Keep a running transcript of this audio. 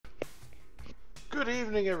Good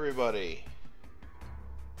evening, everybody.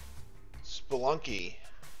 Spelunky.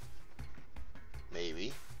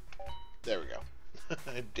 Maybe. There we go.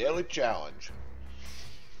 Daily challenge.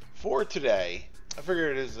 For today, I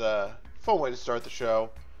figured it is a fun way to start the show.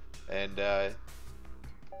 And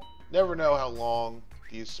never know how long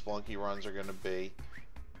these Spelunky runs are going to be.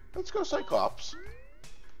 Let's go Cyclops.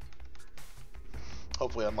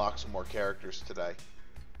 Hopefully unlock some more characters today.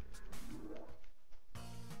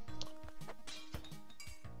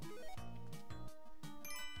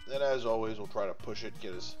 And as always, we'll try to push it,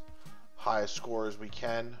 get as high a score as we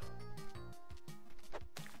can.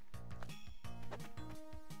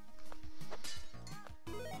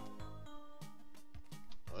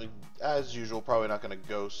 As usual, probably not going to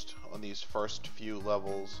ghost on these first few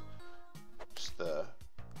levels. Just the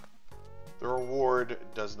reward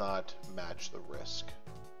does not match the risk.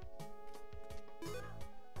 Oh,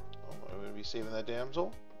 am I going to be saving that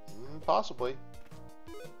damsel? Possibly.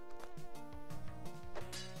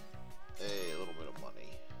 A little bit of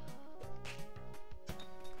money.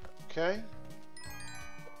 Okay.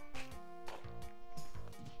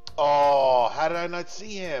 Oh, how did I not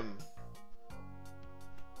see him?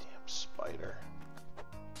 Damn spider.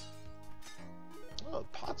 Oh, the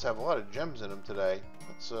pots have a lot of gems in them today.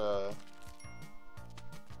 That's a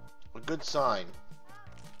good sign.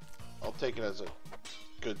 I'll take it as a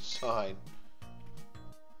good sign.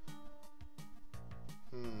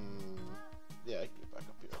 Yeah, I can get back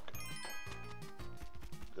up here. Okay.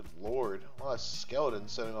 Good lord. A lot of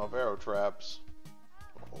skeletons setting off arrow traps.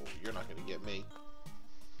 Oh, you're not going to get me.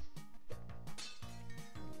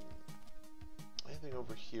 Anything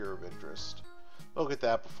over here of interest? I'll get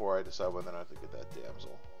that before I decide whether or not to get that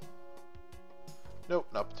damsel. Nope,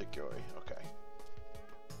 not particularly. Okay.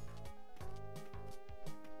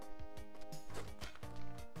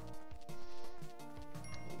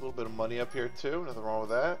 A little bit of money up here too. Nothing wrong with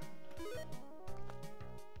that.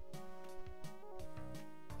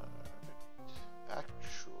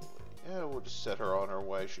 Yeah, we'll just set her on her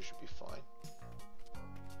way. She should be fine.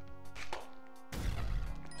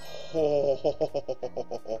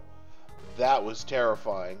 Oh, that was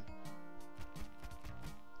terrifying.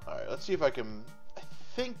 Alright, let's see if I can... I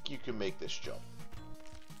think you can make this jump.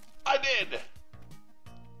 I did!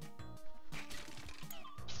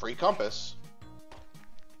 Free compass.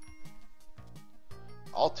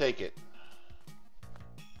 I'll take it.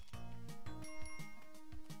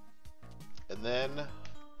 And then...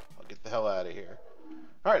 get the hell out of here.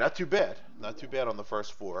 Alright, not too bad. Not too bad on the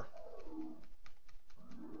first floor.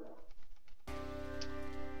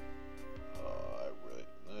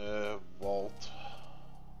 Vault.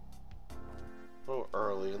 A little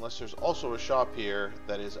early, unless there's also a shop here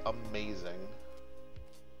that is amazing.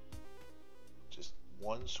 Just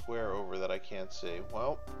one square over that I can't see.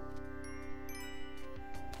 Well.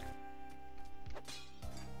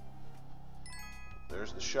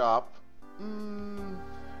 There's the shop.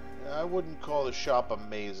 I wouldn't call the shop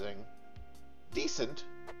amazing. Decent.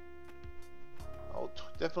 I'll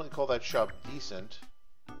definitely call that shop decent.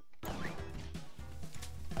 I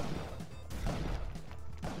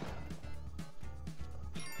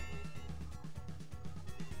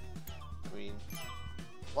mean,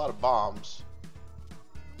 a lot of bombs.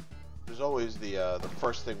 There's always the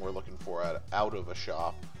first thing we're looking for out of a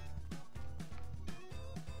shop.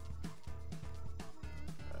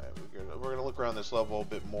 We're going to look around this level a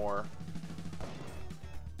bit more,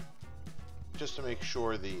 just to make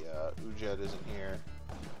sure the Ujet isn't here.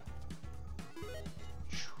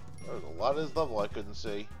 There's a lot of this level I couldn't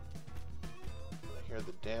see. I hear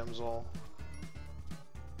the damsel.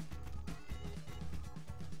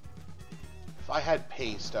 If I had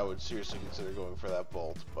paste, I would seriously consider going for that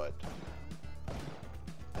bolt, but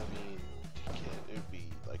I mean, it would be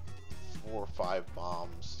like 4 or 5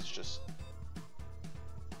 bombs. It's just...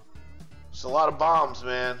 it's a lot of bombs,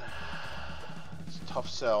 man. It's a tough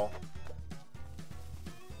sell.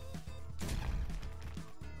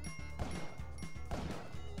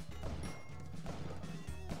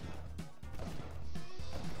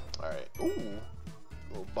 Alright. Ooh.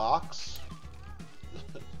 Little box.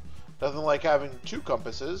 Nothing like having 2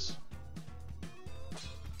 compasses.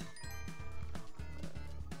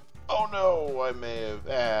 Oh no! I may have...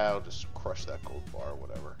 I'll just crush that gold bar,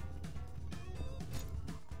 whatever.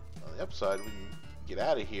 On the upside, we can get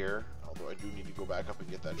out of here, although I do need to go back up and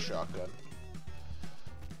get that shotgun.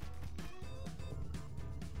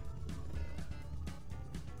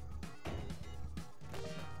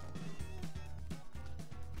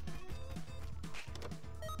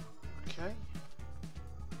 Okay.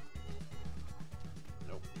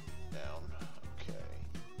 Nope. Down. Okay.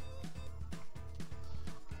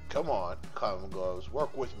 Come on, Common Gloves.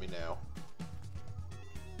 Work with me now.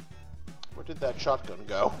 Where did that shotgun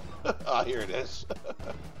go? Ah, here it is.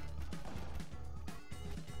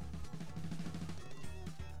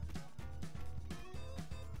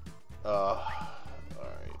 Alright,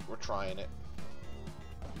 we're trying it.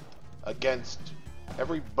 Against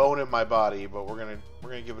every bone in my body, but we're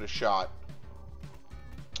gonna give it a shot.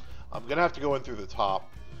 I'm gonna have to go in through the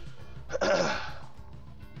top.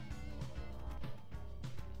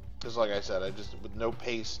 Just like I said, with no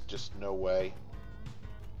pace, just no way.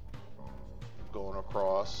 Going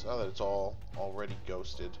across. Now that it's already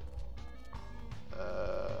ghosted.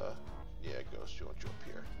 Yeah, Ghost, you want you up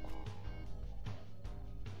here.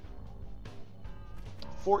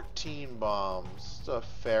 14 bombs. It's a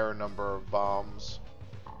fair number of bombs.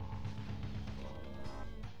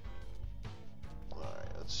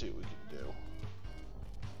 Alright, let's see what we can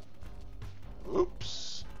do.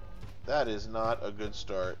 Oops. That is not a good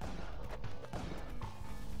start.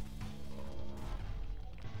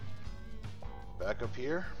 Back up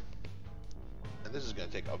here. And this is going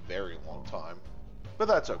to take a very long time. But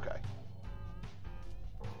that's okay.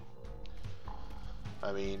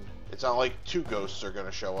 I mean, it's not like 2 ghosts are going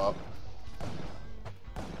to show up.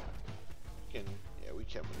 Yeah, we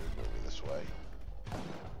can maneuver this way.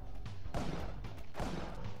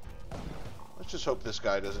 Let's just hope this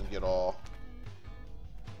guy doesn't get all...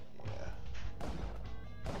 Yeah.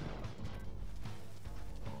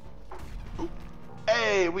 Oop.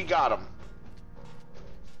 Hey, we got him.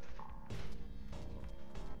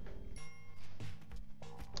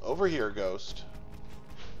 Over here, Ghost.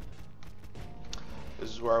 This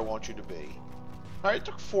is where I want you to be. Alright, it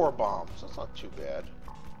took 4 bombs. That's not too bad.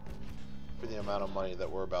 For the amount of money that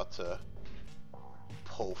we're about to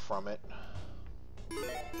pull from it. The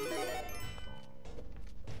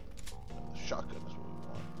shotgun is what we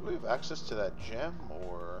want. Do we have access to that gem,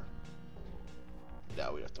 or...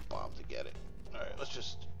 No, we have to bomb to get it. Alright, let's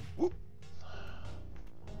just... Whoop!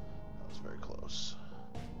 That was very close.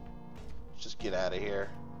 Let's just get out of here.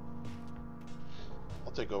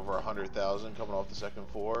 I'll take over 100,000 coming off the second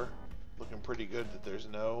floor. Looking pretty good that there's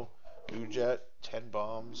no new jet, 10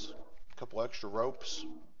 bombs, a couple extra ropes.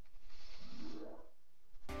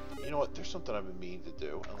 You know what? There's something I've been meaning to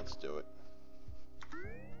do, and let's do it.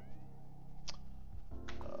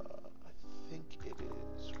 I think it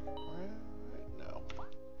is right now.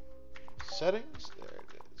 Settings. There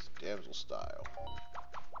it is. Damsel style.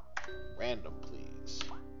 Random, please.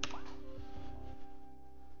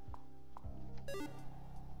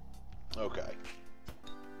 Okay.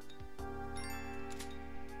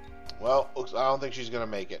 Well, looks. I don't think she's gonna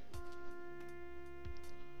make it.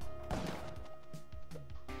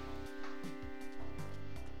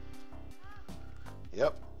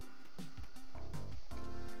 Yep.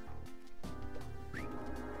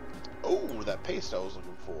 Oh, that paste I was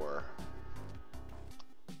looking for.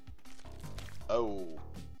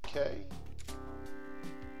 Okay.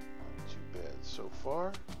 Not too bad so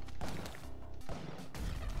far.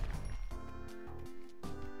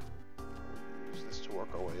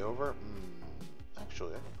 Work our way over.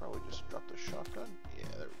 Actually, I can probably just drop the shotgun. Yeah,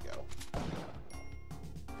 there we go.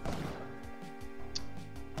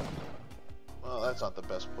 Well, that's not the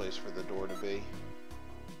best place for the door to be.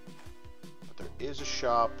 But there is a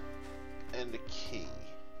shop and a key.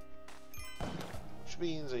 Which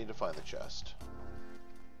means I need to find the chest.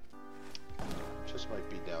 Chest might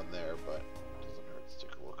be down there, but it doesn't hurt to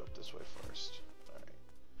take a look up this way first.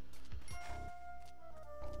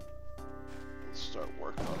 Start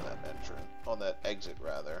working on that entrance, on that exit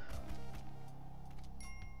rather.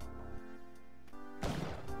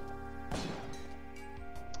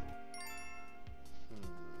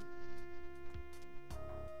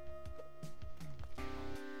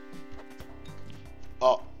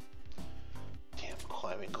 Oh, damn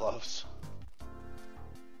climbing gloves.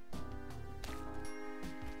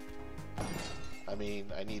 I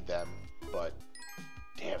mean, I need them, but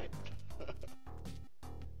damn it.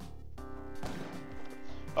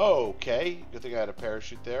 Okay, good thing I had a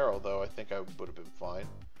parachute there, although I think I would have been fine.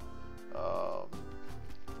 Alright,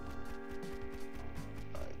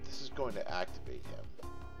 this is going to activate him,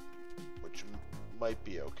 which might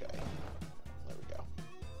be okay. There we go.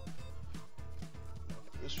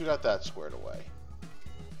 At least we got that squared away.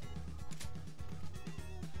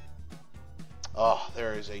 Oh,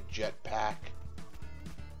 there is a jetpack.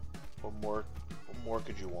 What more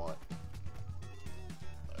could you want?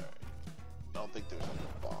 I don't think there's any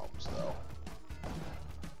bombs, though.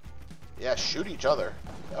 Yeah, shoot each other.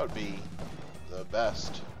 That would be the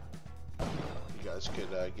best. You guys could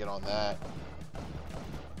get on that.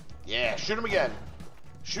 Yeah, shoot them again.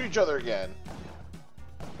 Shoot each other again.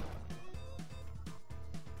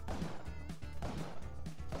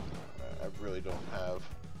 really don't have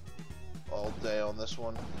all day on this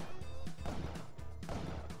one.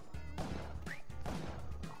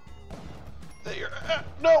 There.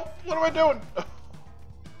 No! What am I doing?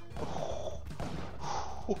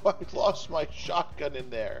 I lost my shotgun in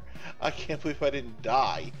there. I can't believe I didn't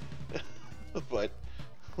die. But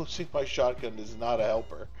losing my shotgun is not a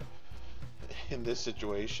helper in this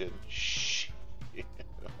situation. Shh.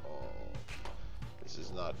 Oh, this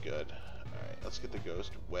is not good. Alright, let's get the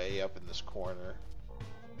ghost way up in this corner.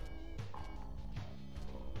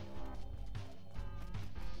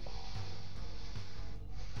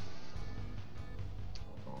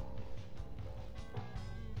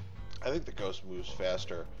 I think the ghost moves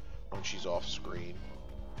faster when she's off screen.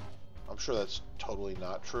 I'm sure that's totally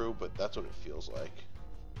not true, but that's what it feels like.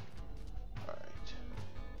 Alright.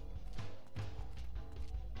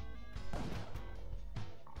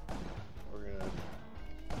 We're gonna...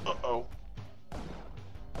 Uh-oh.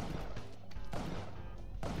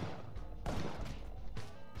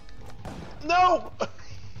 No!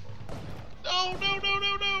 No, no, no,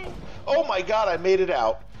 no, no! Oh my god, I made it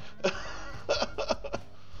out.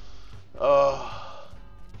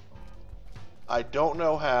 I don't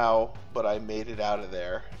know how, but I made it out of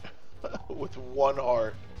there with one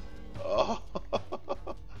heart. Oh.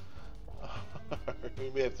 We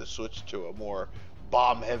may have to switch to a more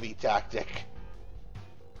bomb-heavy tactic.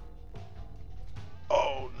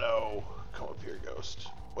 Oh no! Come up here, ghost.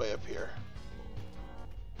 Way up here.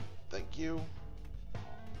 Thank you.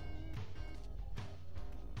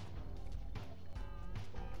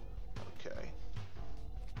 Okay.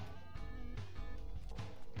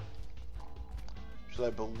 Should I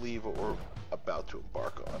believe what we're about to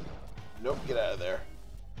embark on? Nope, get out of there.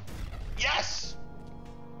 Yes!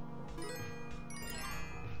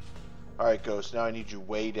 Alright, ghost, now I need you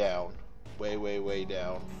way down. Way, way, way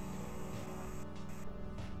down.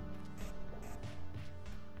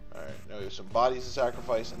 Alright, now we have some bodies to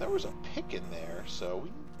sacrifice, and there was a pick in there, so we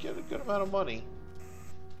can get a good amount of money.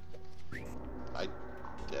 I'm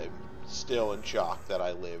still in shock that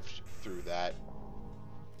I lived through that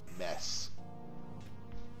mess.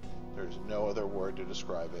 There's no other word to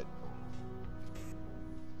describe it.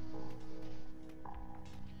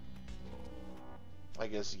 I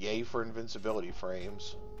guess yay for invincibility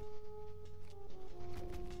frames.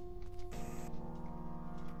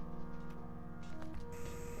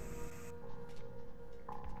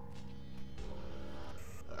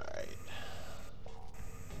 Alright.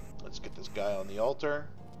 Let's get this guy on the altar.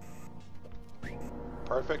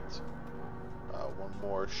 Perfect. One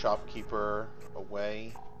more shopkeeper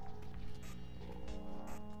away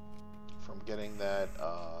from getting that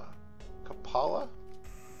Kapala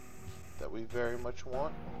that we very much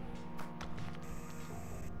want.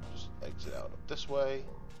 Just exit out up this way.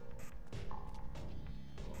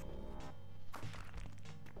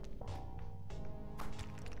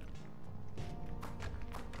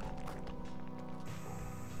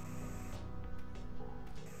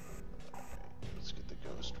 Let's get the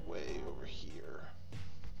ghost way over here.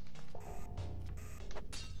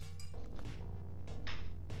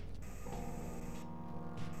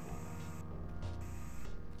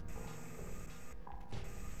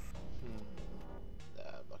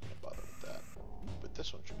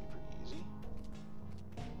 This one should be pretty easy.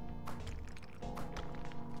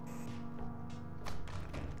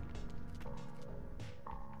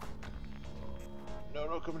 No,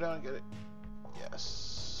 no, come down and get it.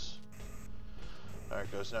 Yes.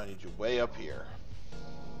 Alright, ghost, now I need you way up here.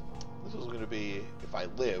 This is going to be, if I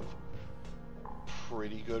live,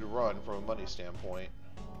 pretty good run from a money standpoint.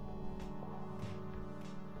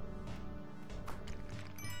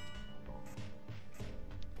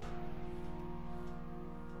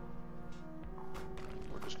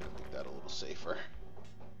 Safer.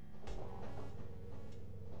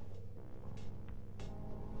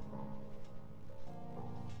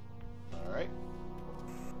 Alright.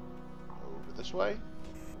 Over this way.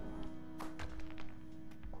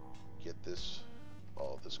 Get this,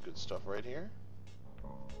 all this good stuff right here.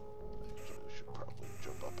 Actually, we should probably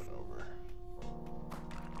jump up and over.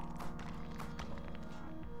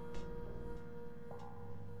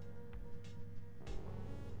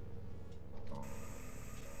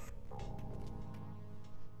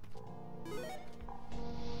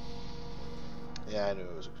 Yeah, I knew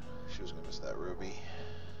she was going to miss that ruby.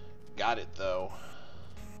 Got it, though.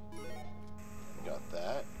 Got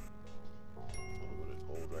that. A little bit of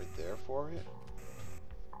gold right there for it.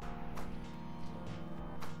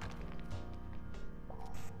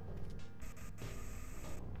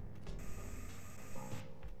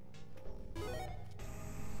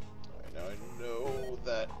 Alright, now I know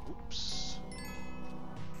that... Oops.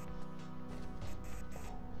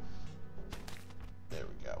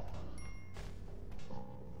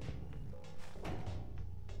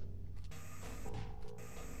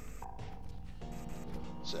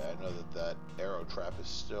 say, I know that that arrow trap is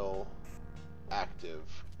still active.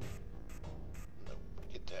 No,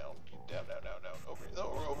 get down, down,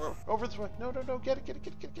 over this way. No, get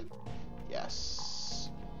it. Yes.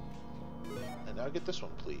 And now get this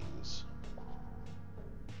one, please.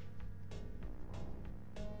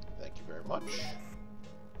 Thank you very much.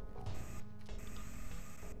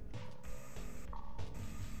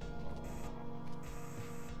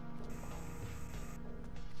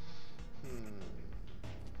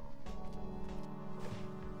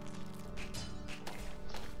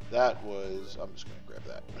 That was, I'm just going to grab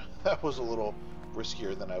that. That was a little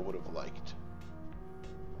riskier than I would have liked.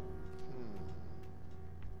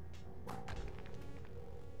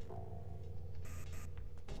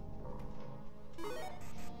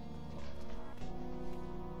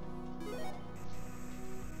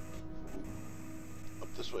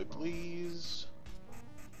 Up this way, please.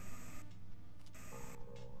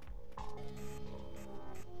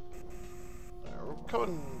 We're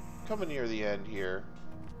coming near the end here.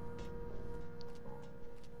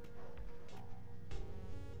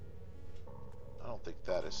 I don't think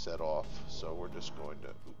that is set off, so we're just going to,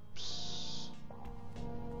 oops.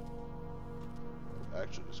 We're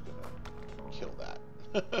actually just going to kill that.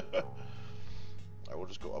 Alright, we'll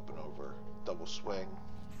just go up and over. Double swing.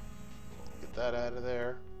 Get that out of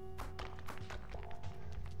there.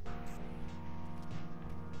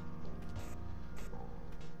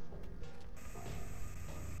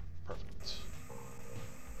 Perfect.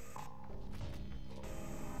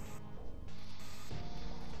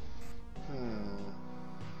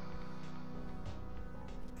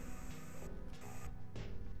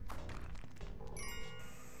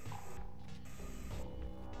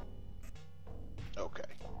 Okay.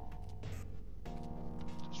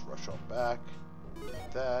 Just rush on back.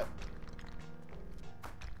 Get that.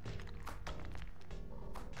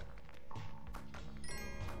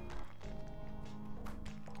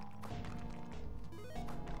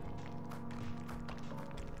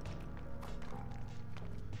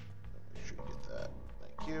 Make sure you get that.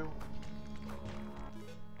 Thank you.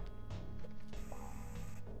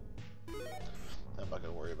 I'm not going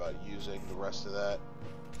to worry about using the rest of that.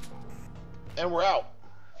 And we're out.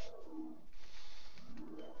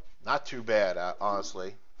 Not too bad,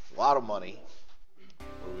 honestly. A lot of money.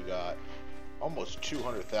 What do we got? Almost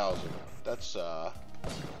 200,000. That's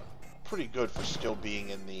pretty good for still being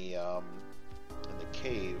in the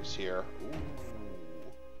caves here. Ooh,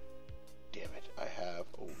 damn it! I have.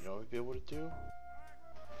 Oh, you know what I'd be able to do?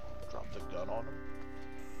 Drop the gun on him.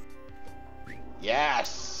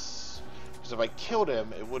 Yes. Because if I killed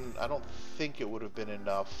him, it wouldn't. I don't think it would have been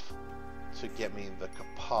enough to get me the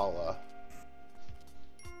Kapala.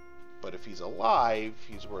 But if he's alive,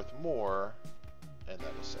 he's worth more, and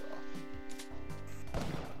that is set off.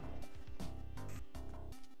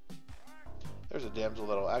 There's a damsel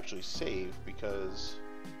that'll actually save because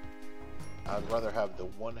I'd rather have the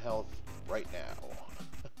 1 health right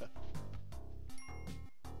now.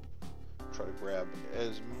 Try to grab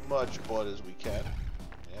as much blood as we can,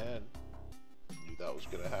 and knew that was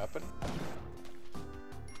gonna happen.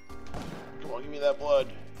 Come on, give me that blood.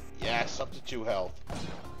 Yes, up to 2 health.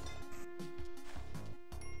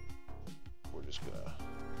 We're just gonna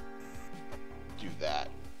do that.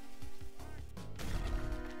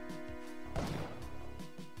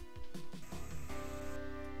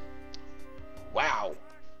 Wow!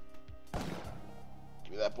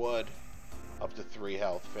 Give me that blood. Up to 3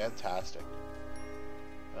 health. Fantastic.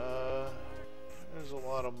 There's a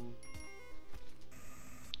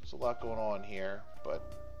lot going on here,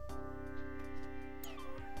 but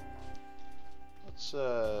let's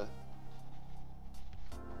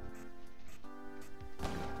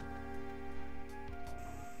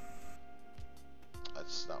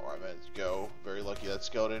that's not where I meant to go. Very lucky that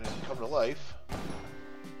skeleton didn't come to life.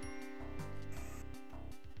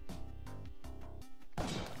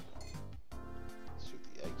 Let's see what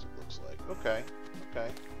the exit looks like. Okay.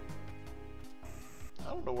 I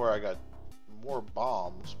don't know where I got more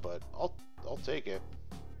bombs, but I'll take it.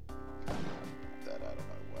 Get that out of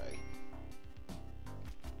my way. I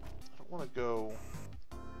don't want to go.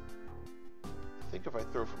 I think if I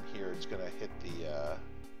throw from here, it's gonna hit the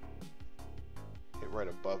hit right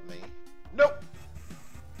above me. Nope.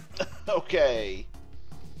 Okay.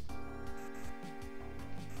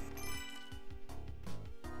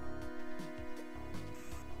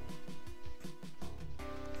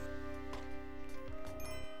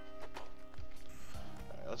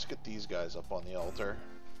 Alright, let's get these guys up on the altar.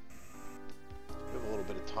 We have a little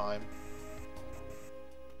bit of time.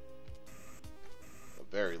 A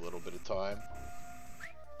very little bit of time.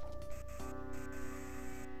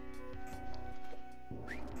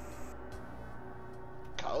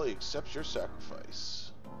 gladly accepts your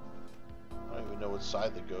sacrifice. I don't even know what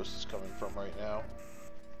side the ghost is coming from right now.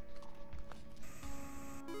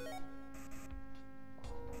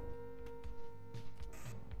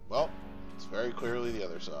 Well, it's very clearly the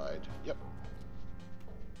other side. Yep.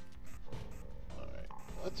 Alright,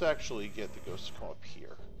 let's actually get the ghost to come up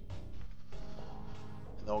here.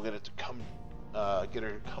 And then we'll get it to come, get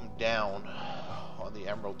her to come down on the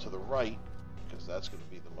emerald to the right, because that's going to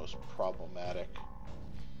be the most problematic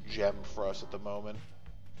gem for us at the moment.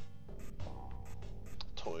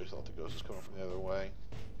 Totally thought the ghost was coming from the other way.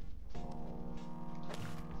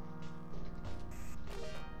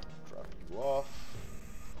 Drop you off.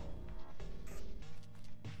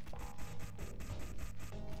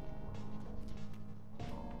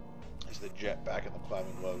 Is the jet back in the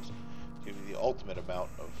climbing gloves? Give you the ultimate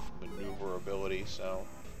amount of maneuverability, so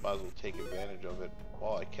might as well take advantage of it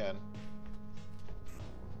while I can.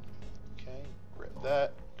 Okay, grab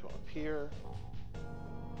that, go up here.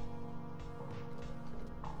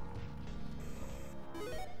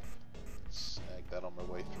 Snag that on my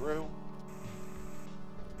way through.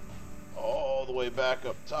 All the way back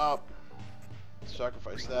up top.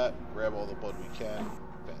 Sacrifice that, grab all the blood we can.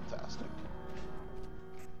 Fantastic.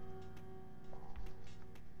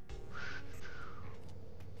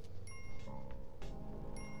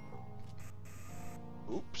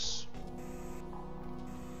 Oops.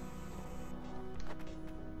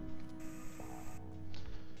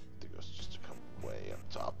 The ghost just to come way up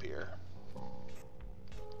top here.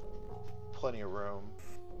 Plenty of room.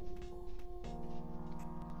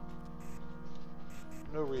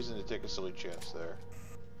 No reason to take a silly chance there.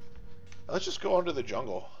 Now let's just go into the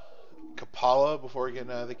jungle. Kapala before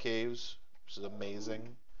getting out of the caves, which is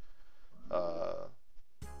amazing.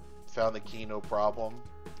 Found the key, no problem.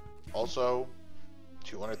 Also,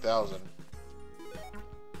 200,000.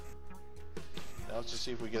 Now let's just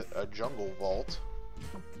see if we get a jungle vault.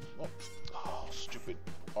 Oh, stupid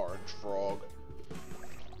orange frog.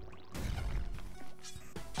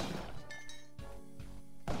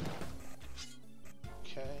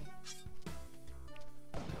 Okay.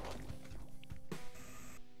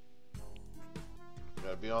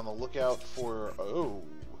 Gotta be on the lookout for... Oh,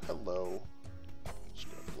 hello. Just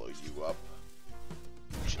gonna blow you up.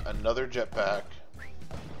 Another jetpack.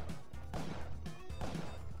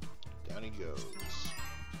 Down he goes.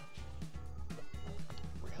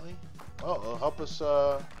 Really? Oh, it'll help us,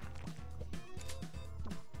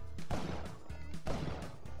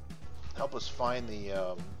 find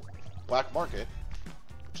the, black market,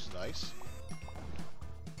 which is nice.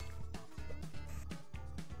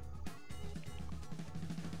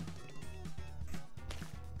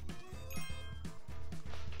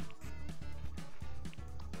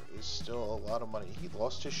 There is still a lot of money. He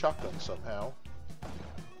lost his shotgun somehow.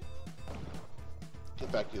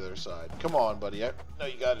 Get back to the other side. Come on, buddy. I know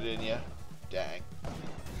you got it in you. Dang.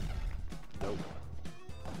 Nope.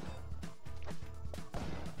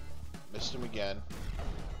 Missed him again.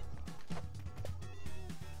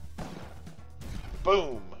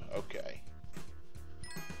 Boom! Okay.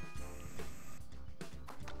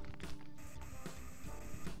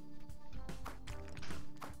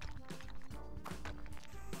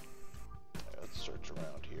 Let's search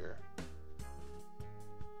around here.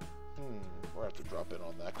 We'll have to drop in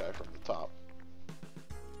on that guy from the top.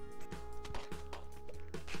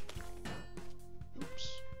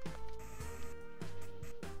 Oops.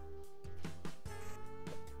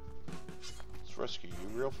 Let's rescue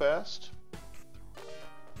you real fast.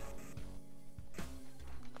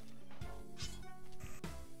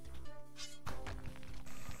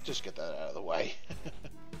 Just get that out of the way.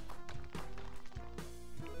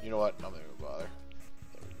 You know what? I'm not even gonna bother.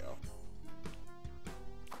 There we go.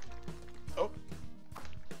 Oh.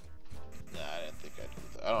 Nah, I didn't think I'd do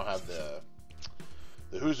that. I don't have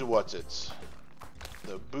the who's and what's it's.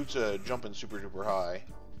 The boots are jumping super duper high.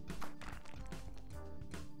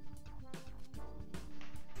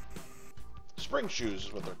 Spring shoes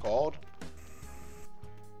is what they're called.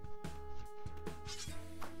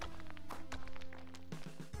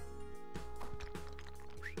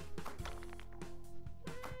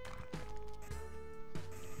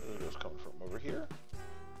 Coming from over here.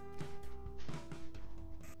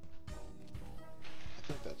 I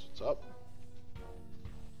think that's what's up.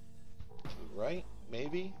 Right?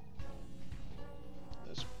 Maybe?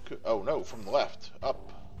 This could, oh no, from the left.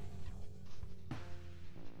 Up.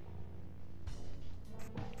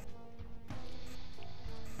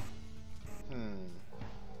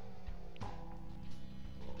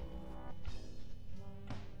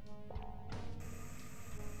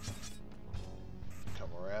 Come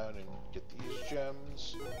around and get these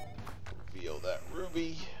gems. Reveal that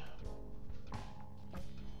ruby.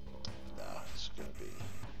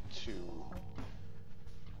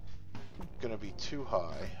 gonna be too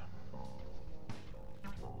high.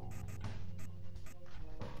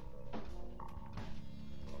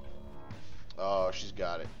 Oh, she's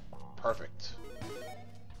got it. Perfect.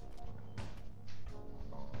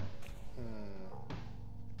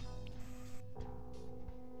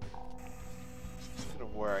 Kind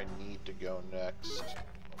of where I need to go next.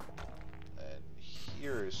 And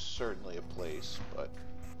here is certainly a place, but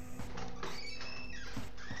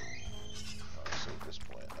honestly at this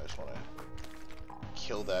point, I just want to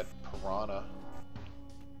kill that piranha.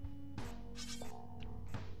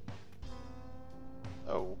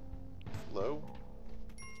 Oh. Low?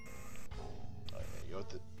 Oh, yeah, you want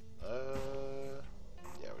the...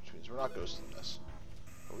 yeah, which means we're not ghosting this.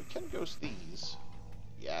 But we can ghost these.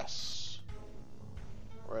 Yes.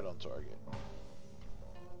 Right on target.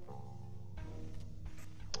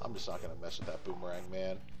 I'm just not going to mess with that boomerang,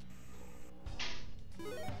 man.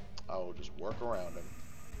 I will just work around him.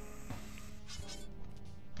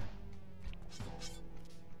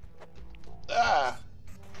 Ah!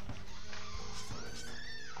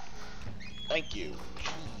 Thank you.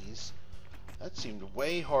 Jeez. That seemed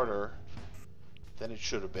way harder than it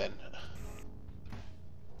should have been.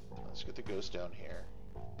 Let's get the ghost down here.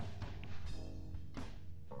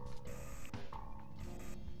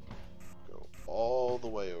 Go all the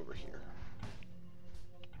way over here.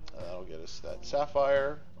 And that'll get us that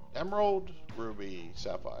sapphire, emerald, ruby,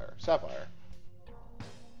 sapphire, sapphire.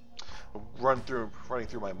 Running through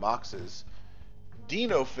my moxes.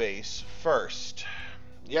 Dino face first.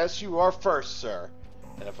 Yes, you are first, sir.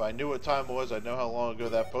 And if I knew what time it was, I'd know how long ago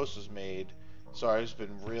that post was made. Sorry, I've just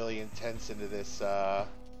been really intense into this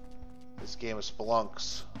this game of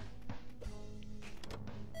Spelunks.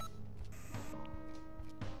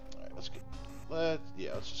 Alright,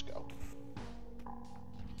 let's just go.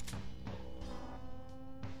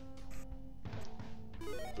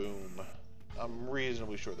 Boom. I'm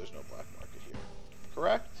reasonably sure there's no black market here.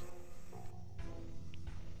 Correct?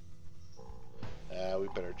 We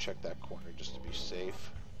better check that corner just to be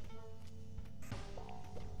safe.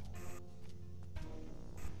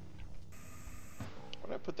 Where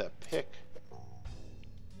did I put that pick?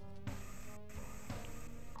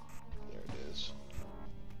 There it is.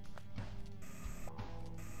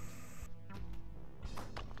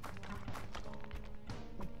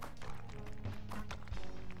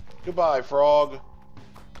 Goodbye, frog.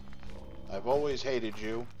 I've always hated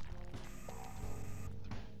you.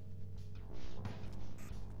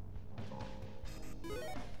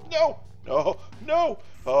 No! No! No!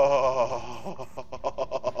 Oh!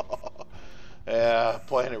 Yeah,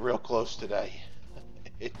 playing it real close today.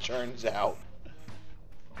 It turns out.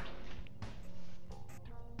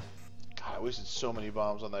 God, I wasted so many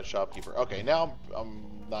bombs on that shopkeeper. Okay, now I'm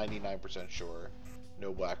 99% sure.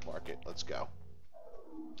 No black market. Let's go.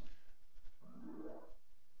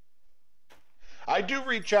 I do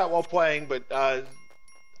read chat while playing, but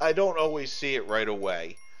I don't always see it right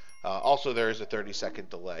away. Also, there is a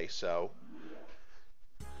 30-second delay, so...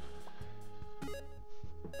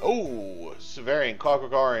 Oh, Severian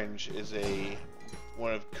Clockwork Orange is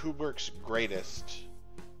one of Kubrick's greatest.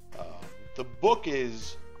 The book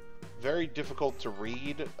is very difficult to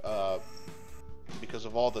read because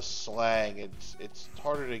of all the slang. It's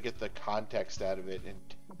harder to get the context out of it and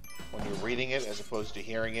when you're reading it as opposed to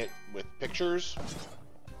hearing it with pictures.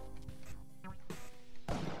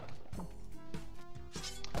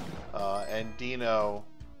 And Dino,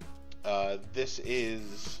 this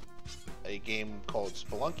is a game called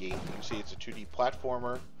Spelunky. You can see it's a 2D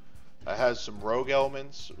platformer. It has some rogue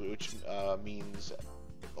elements, which means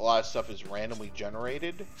a lot of stuff is randomly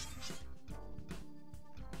generated.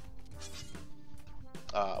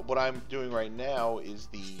 What I'm doing right now is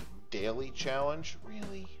the daily challenge.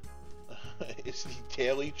 Really? It's the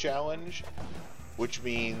daily challenge, which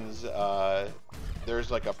means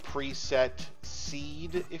there's like a preset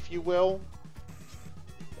seed, if you will,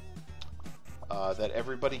 that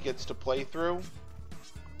everybody gets to play through,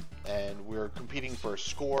 and we're competing for a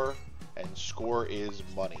score, and score is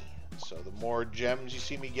money. So the more gems you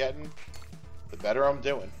see me getting, the better I'm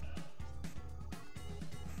doing.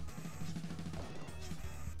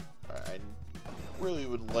 I really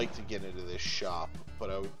would like to get into this shop, but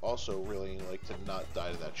I would also really like to not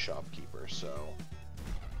die to that shopkeeper, so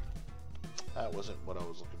that wasn't what I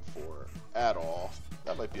was looking for at all.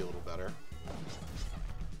 That might be a little better.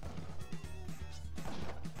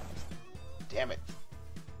 Damn it.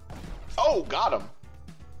 Oh, got him!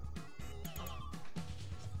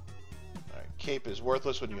 Alright, cape is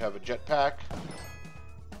worthless when you have a jetpack.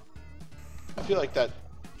 I feel like that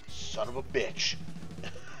son of a bitch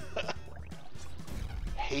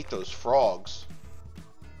hate those frogs.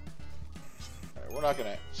 Alright, we're not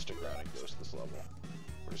gonna stick around and ghost this level.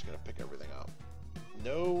 We're just gonna pick everything up.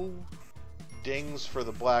 No dings for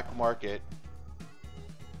the black market.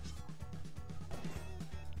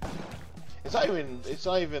 It's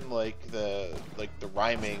not even like the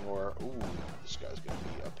rhyming or ooh, this guy's gonna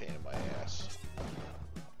be a pain in my ass.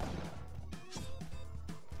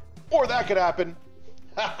 Or that could happen.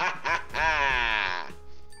 Ha ha ha ha!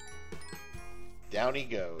 Down he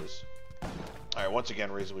goes. Alright, once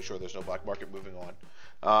again, reasonably sure there's no black market. Moving on.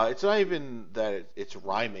 It's not even that it's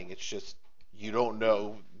rhyming, it's just you don't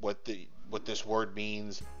know what this word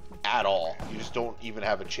means at all. You just don't even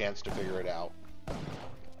have a chance to figure it out.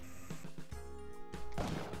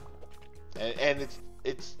 And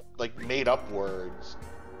it's like made up words.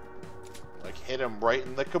 Like hit him right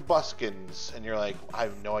in the Kabuskins, and you're like, I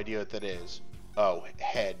have no idea what that is. Oh,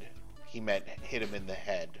 head. He meant hit him in the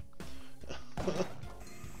head.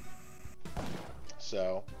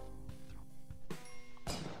 So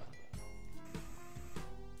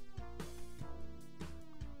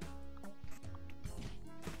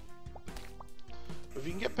if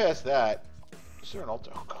you can get past that, is there an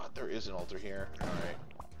altar? Oh god, there is an altar here. Alright.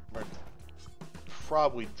 I'm gonna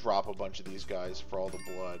probably drop a bunch of these guys for all the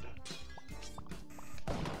blood.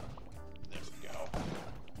 There we go.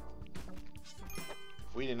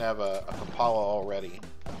 If we didn't have a Kapala already,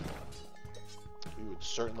 we would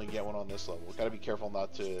certainly get one on this level. We've got to be careful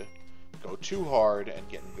not to go too hard and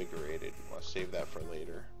get invigorated. We want to save that for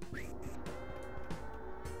later.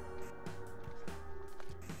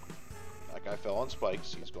 That guy fell on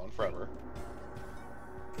spikes. He's gone forever.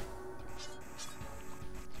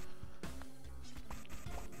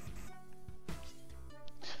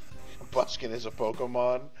 Buskin is a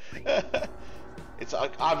Pokemon. It's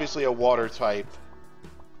obviously a water type.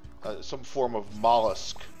 Some form of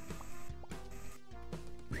mollusk.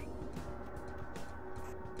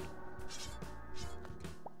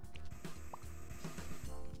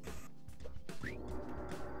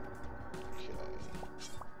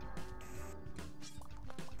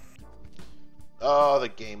 Oh, the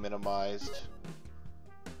game minimized.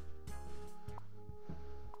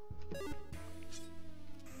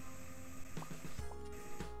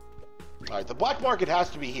 Alright, the black market has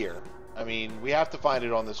to be here. I mean, we have to find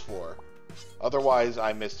it on this floor. Otherwise,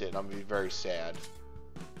 I missed it, and I'm going to be very sad.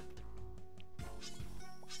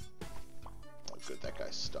 Oh, good, that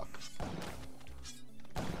guy's stuck.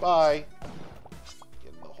 Bye.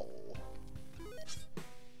 Get in the hole.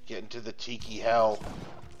 Get into the tiki hell.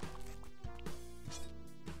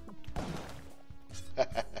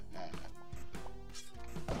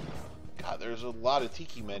 God, there's a lot of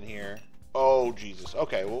tiki men here. Oh, Jesus.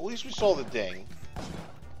 Okay, well, at least we saw the ding.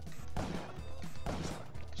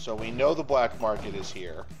 So we know the black market is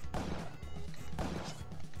here.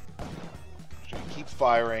 Just gonna keep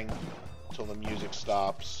firing until the music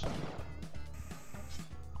stops.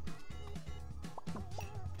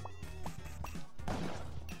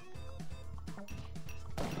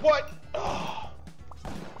 What? Oh.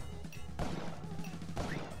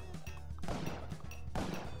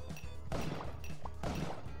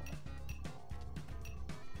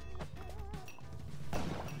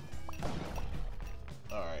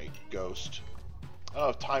 Ghost. I don't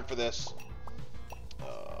have time for this.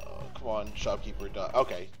 Come on, shopkeeper.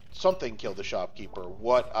 Okay, something killed the shopkeeper.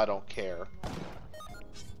 What? I don't care.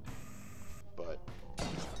 But,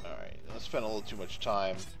 alright, let's spend a little too much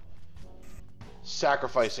time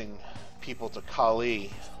sacrificing people to Kali.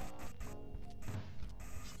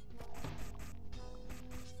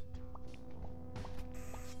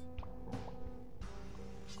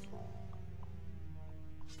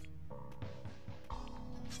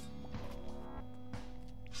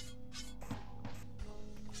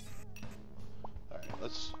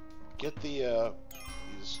 Let's get the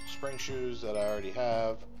these spring shoes that I already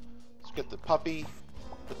have. Let's get the puppy.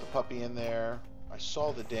 Put the puppy in there. I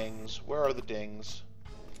saw the dings. Where are the dings?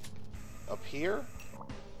 Up here?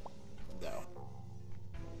 No.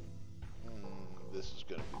 This is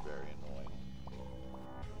going to be very annoying.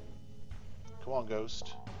 Come on,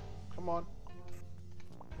 Ghost. Come on.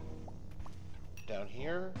 Down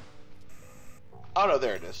here? Oh, no,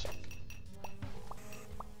 there it is.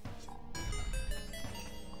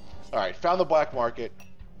 Alright, found the black market.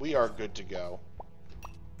 We are good to go.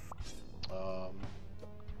 I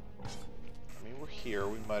mean, we're here.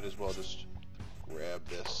 We might as well just grab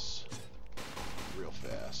this real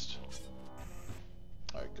fast.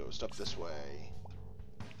 Alright, Ghost, up this way.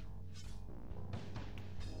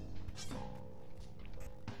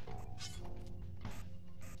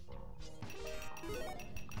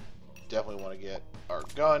 Definitely want to get our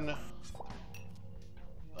gun.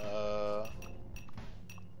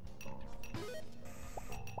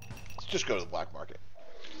 Just go to the black market.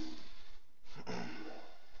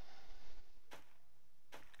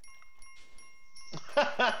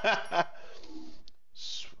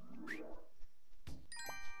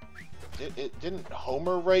 Didn't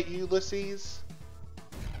Homer write Ulysses?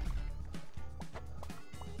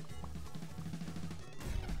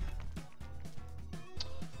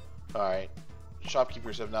 Alright.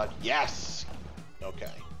 Shopkeepers have not... Yes!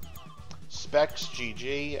 Okay. Specs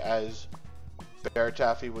GG, as Bear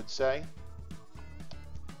Taffy would say.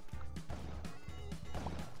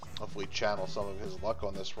 Hopefully channel some of his luck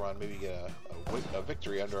on this run. Maybe get a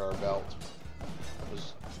victory under our belt.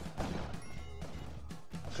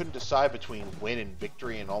 Couldn't decide between win and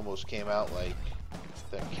victory and almost came out like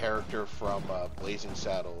that character from Blazing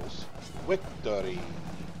Saddles. Victory!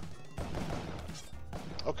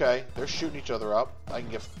 Okay, they're shooting each other up. I can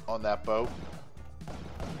get on that boat.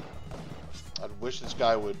 I wish this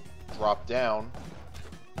guy would drop down.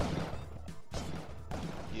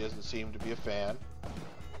 He doesn't seem to be a fan.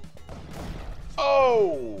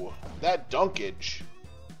 Oh! That dunkage.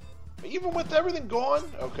 Even with everything gone?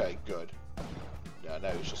 Okay, good. No,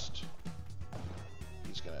 no,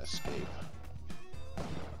 he's gonna escape.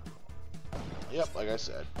 Yep, like I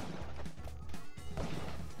said.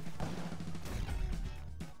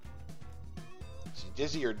 Is he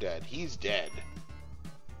dizzy or dead? He's dead.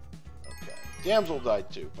 Okay. Damsel died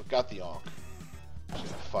too, but got the onk. Just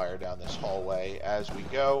gonna fire down this hallway as we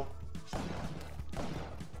go.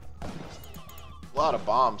 A lot of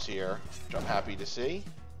bombs here, which I'm happy to see.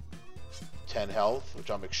 10 health,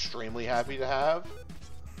 which I'm extremely happy to have.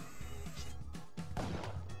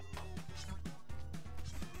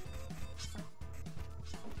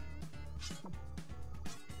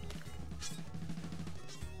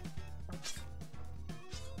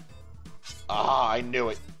 Ah, I knew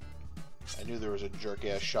it. I knew there was a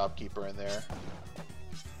jerk-ass shopkeeper in there.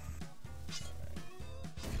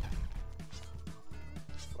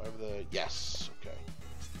 Do I have the... Yes, okay.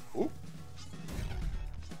 Oop.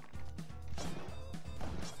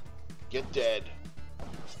 Get dead.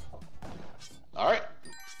 Alright.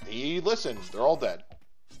 Listen, they're all dead.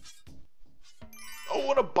 Oh,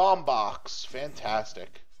 what a bomb box.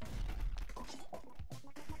 Fantastic.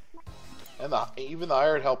 And even the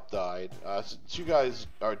hired help died. Since you guys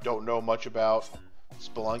don't know much about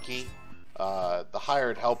Spelunky, the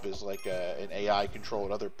hired help is like an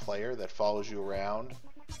AI-controlled other player that follows you around.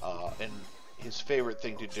 And his favorite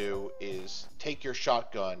thing to do is take your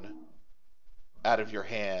shotgun out of your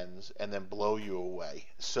hands and then blow you away.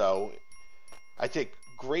 So I take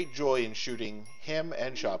great joy in shooting him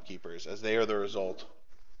and shopkeepers, as they are the result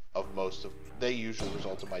of they usually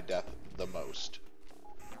result in my death the most.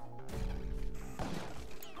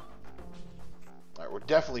 Alright, we're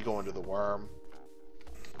definitely going to the worm.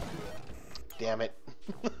 Damn it.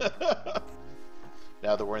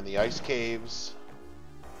 Now that we're in the ice caves.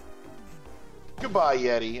 Goodbye,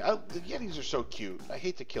 Yeti. The Yetis are so cute. I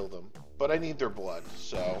hate to kill them, but I need their blood,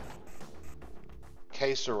 so...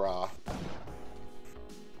 Que sera.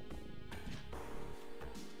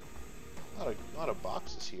 A lot of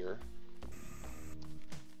boxes here.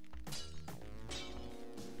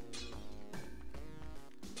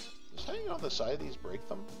 Does hanging on the side of these break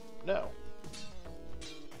them? No.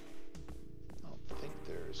 I don't think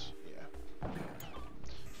there's... Yeah.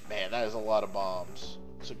 Man, that is a lot of bombs.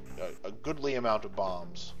 It's a goodly amount of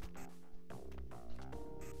bombs.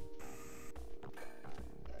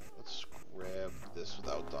 Alright, let's grab this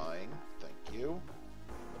without dying. Thank you.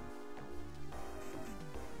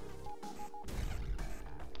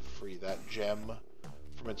 Free that gem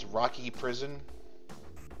from its rocky prison.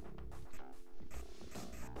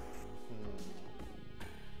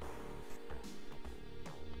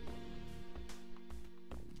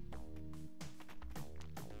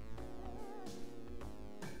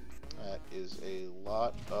 That is a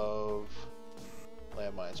lot of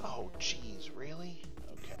landmines. Oh, jeez, really?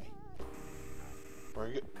 Okay.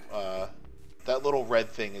 We're good. That little red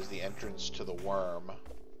thing is the entrance to the worm.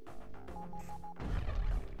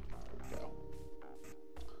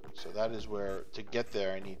 So that is where, to get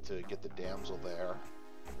there, I need to get the damsel there.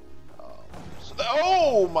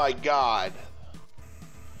 Oh my god!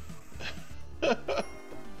 Well,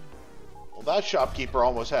 that shopkeeper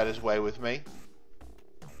almost had his way with me.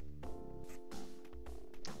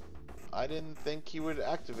 I didn't think he would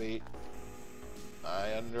activate.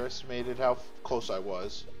 I underestimated how close I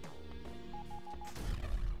was.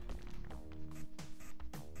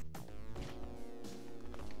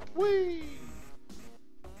 Whee!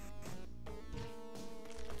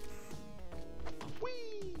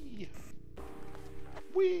 Whee!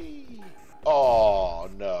 Whee! Oh,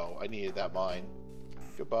 no. I needed that mine.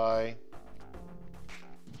 Goodbye.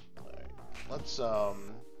 let's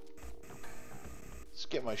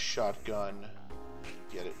get my shotgun.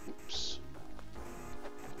 Get it. Oops.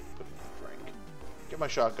 Put it in the drink. Get my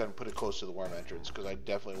shotgun and put it close to the worm entrance, because I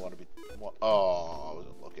definitely want to be... Oh, I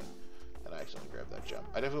wasn't looking. And I accidentally grabbed that gem.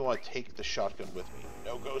 I definitely want to take the shotgun with me.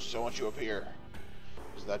 No ghosts, I want you up here.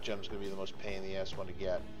 Because that gem's going to be the most pain in the ass one to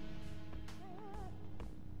get.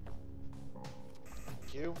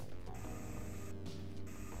 Thank you.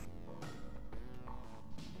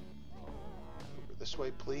 Over this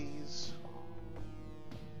way, please.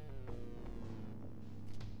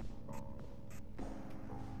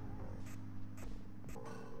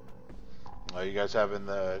 Are you guys having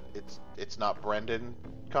the it's not Brendan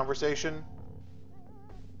conversation?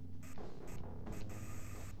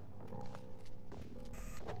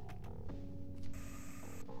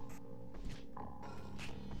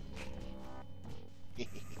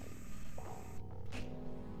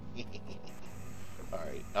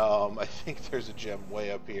 Alright, I think there's a gem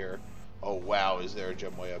way up here. Oh wow, is there a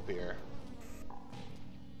gem way up here?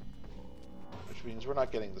 Which means we're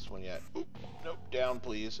not getting this one yet. Oop, nope, down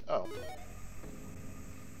please. Oh.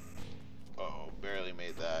 Oh, barely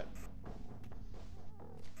made that.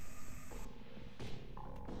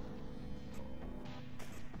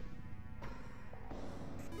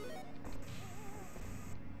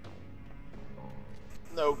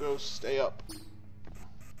 No, go stay up.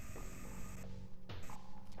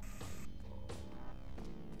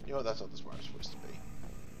 You know, that's not the smartest place to be.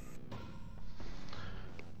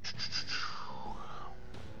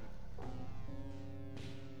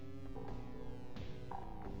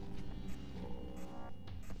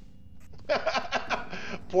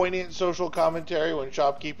 Poignant social commentary when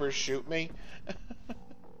shopkeepers shoot me.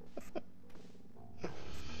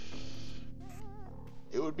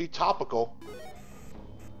 It would be topical.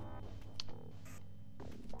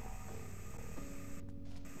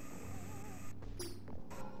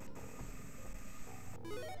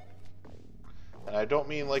 And I don't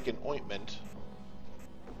mean like an ointment.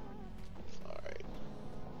 Alright.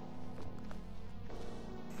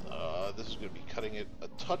 This is going to be cutting it a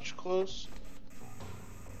touch close.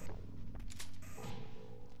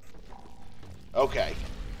 Okay.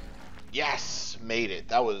 Yes! Made it.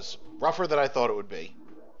 That was rougher than I thought it would be.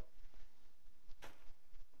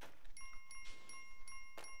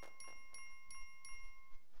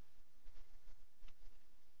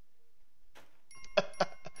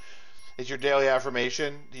 Is your daily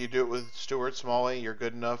affirmation? Do you do it with Stuart Smalley? You're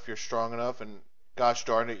good enough, you're strong enough, and gosh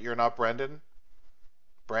darn it, you're not Brendan?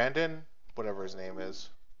 Brandon? Whatever his name is.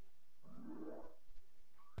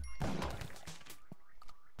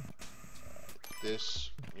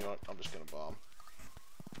 This, you know what, I'm just gonna bomb.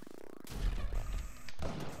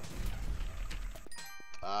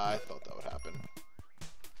 I thought that would happen.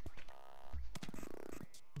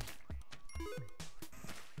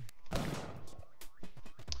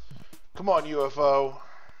 Come on, UFO.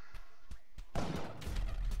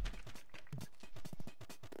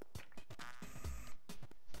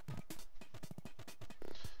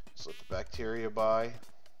 Just let the bacteria by.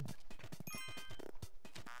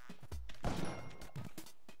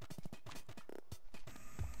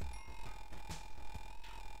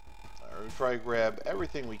 Alright, we try to grab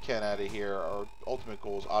everything we can out of here. Our ultimate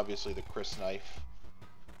goal is obviously the Chris knife.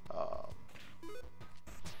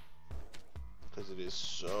 Because it is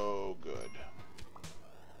so good.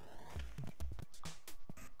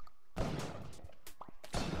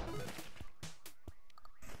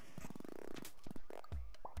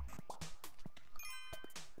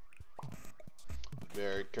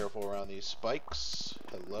 Very careful around these spikes.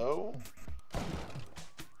 Hello?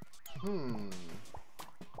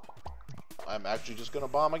 I'm actually just gonna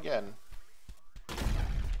bomb again.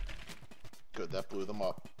 Good, that blew them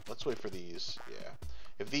up. Let's wait for these. Yeah.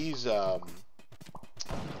 If these,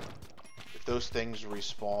 if those things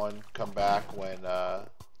respawn, come back when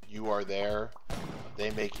you are there,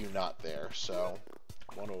 they make you not there. So,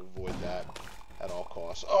 I want to avoid that at all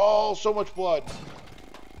costs. Oh, so much blood!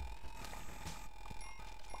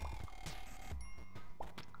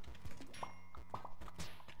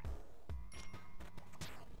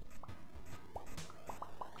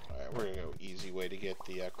 Alright, we're gonna go easy way to get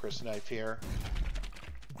the Chris knife here.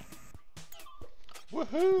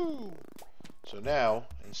 Woohoo! So now,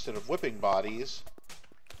 instead of whipping bodies,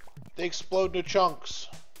 they explode into chunks.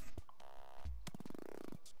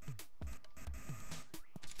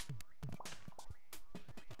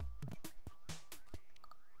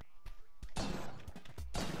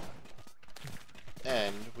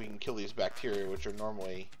 And we can kill these bacteria, which are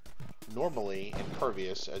normally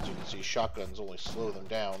impervious. As you can see, shotguns only slow them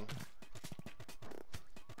down.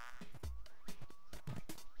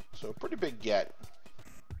 So pretty big get.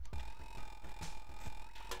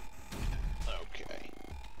 Okay.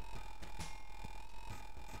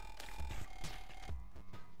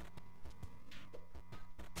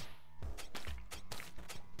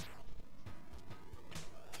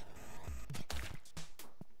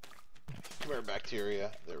 Come here,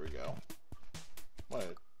 bacteria. There we go. I'm going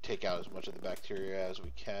to take out as much of the bacteria as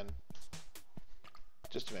we can,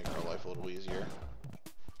 just to make our life a little easier.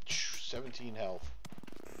 17 health.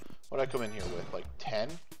 What did I come in here with? Like 10?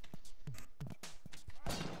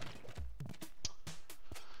 That's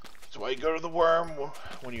why you go to the worm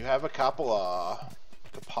when you have a Kapala.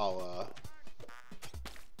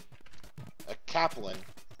 A Kaplan.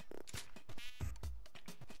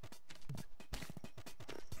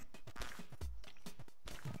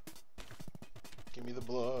 Give me the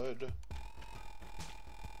blood.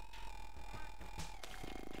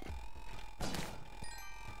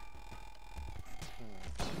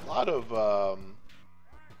 A lot of, yeah,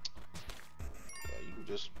 you can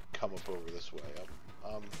just come up over this way.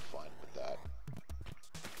 I'm fine with that.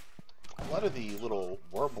 A lot of the little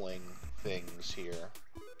warbling things here.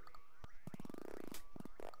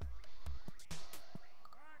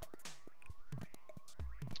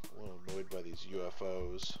 A little annoyed by these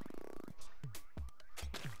UFOs.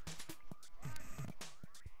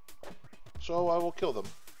 So I will kill them.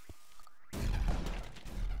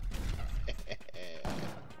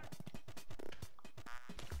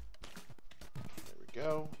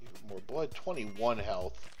 Go. Even more blood. 21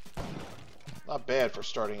 health. Not bad for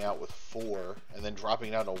starting out with 4 and then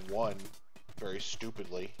dropping down to 1 very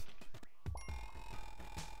stupidly.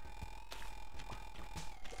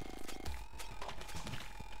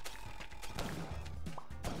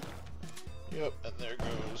 Yep, and there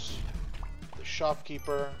goes the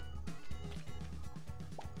shopkeeper.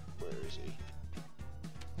 Where is he?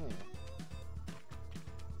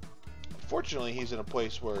 Unfortunately, he's in a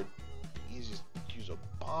place where he's just use a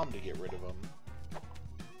bomb to get rid of him.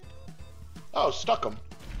 Oh, stuck him.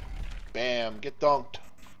 Bam, get dunked.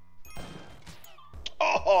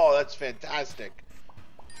 Oh, that's fantastic.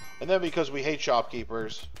 And then because we hate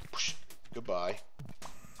shopkeepers, whoosh, goodbye.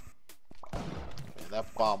 And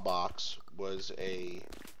that bomb box was a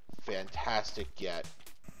fantastic get.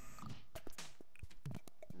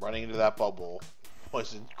 Running into that bubble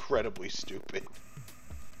was incredibly stupid.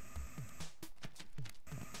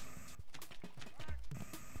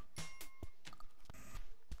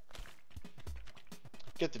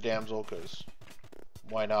 Get the damsel, because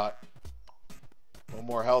why not? One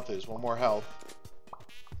more health is one more health.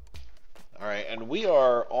 Alright, and we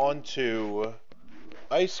are on to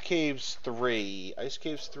Ice Caves 3. Ice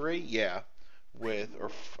Caves 3? Yeah. With,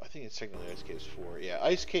 or I think it's technically Ice Caves 4. Yeah,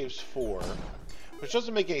 Ice Caves 4. Which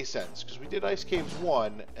doesn't make any sense, because we did Ice Caves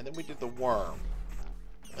 1, and then we did the worm.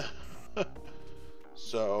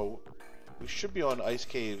 So, we should be on Ice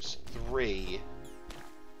Caves 3.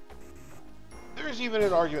 There's even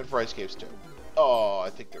an argument for Ice Caves 2. Oh, I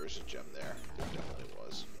think there was a gem there. There definitely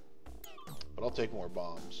was. But I'll take more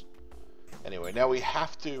bombs. Anyway, now we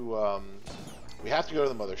have to go to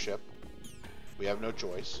the mothership. We have no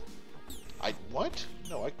choice. What?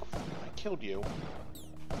 No, I killed you.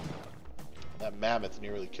 That mammoth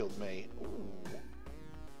nearly killed me. Ooh.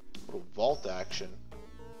 Little vault action.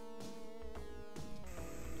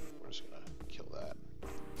 We're just gonna kill that.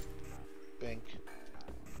 Bink.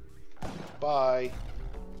 Bye.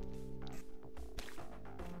 Get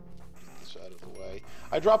this out of the way.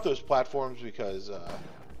 I dropped those platforms because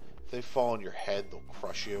if they fall on your head, they'll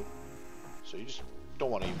crush you. So you just don't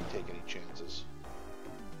want to even take any chances.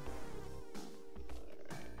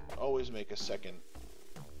 Right. Always make a second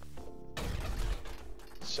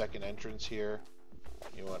entrance here.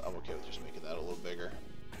 You know what? I'm okay with just making that a little bigger.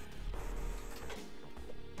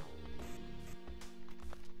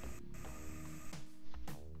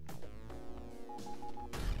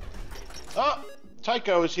 Oh,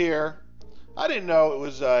 Tycho is here. I didn't know it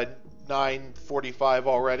was 9:45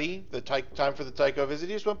 already. The time for the Tycho visit.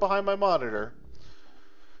 He just went behind my monitor.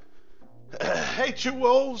 Hey, Two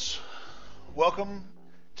Wolves. Welcome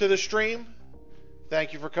to the stream.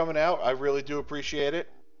 Thank you for coming out. I really do appreciate it.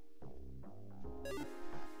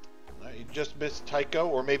 You just missed Tycho,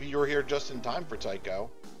 or maybe you were here just in time for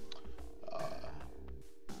Tycho.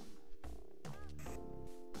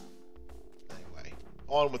 Anyway,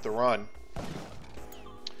 on with the run.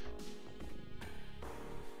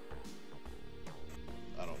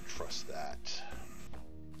 I don't trust that.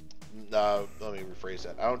 No, let me rephrase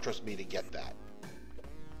that. I don't trust me to get that.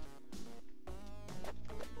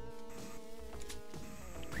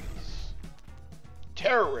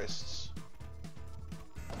 Terrorists.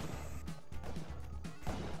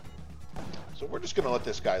 just going to let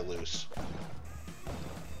this guy loose.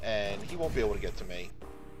 And he won't be able to get to me.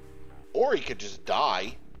 Or he could just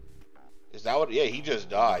die. Is that what? Yeah, he just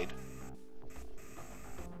died.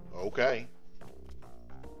 Okay.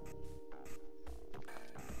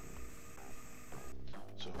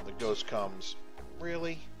 So when the ghost comes...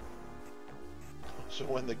 Really? So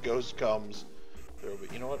when the ghost comes... There will be...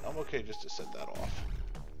 You know what? I'm okay just to set that off.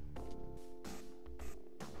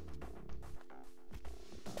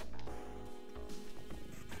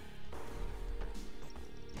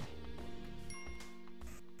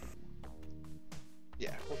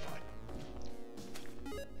 Yeah, we're fine.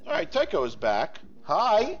 Alright, Tycho is back.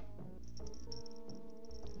 Hi!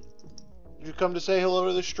 Did you come to say hello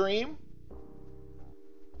to the stream?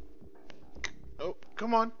 Oh,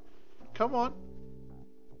 come on. Come on.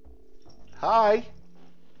 Hi.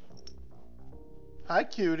 Hi,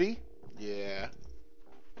 cutie. Yeah.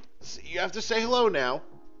 You have to say hello now.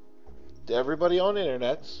 To everybody on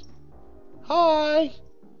internets. Hi.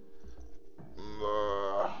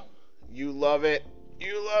 You love it.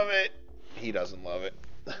 You love it. He doesn't love it.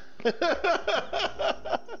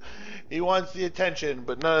 He wants the attention,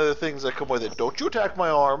 but none of the things that come with it. Don't you attack my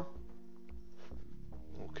arm.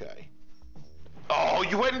 Okay. Oh,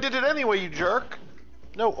 you went and did it anyway, you jerk.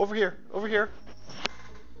 No, over here. Over here.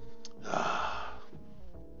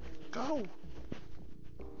 Go.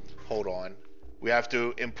 Hold on. We have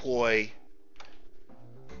to employ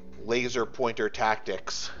laser pointer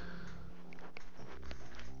tactics.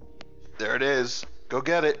 There it is. Go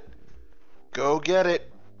get it. Go get it.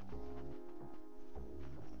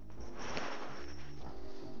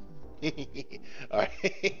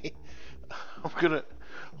 Alright. I'm gonna...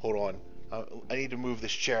 Hold on. I need to move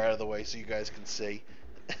this chair out of the way so you guys can see.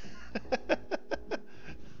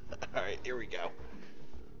 Alright, here we go.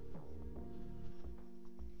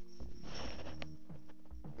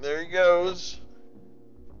 There he goes.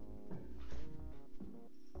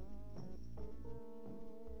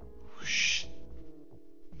 Whoosh.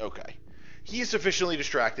 Okay. He is sufficiently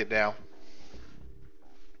distracted now.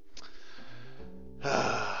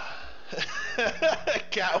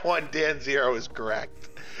 Cat 1, Dan 0 is correct.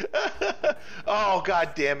 Oh,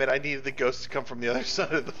 god damn it. I needed the ghost to come from the other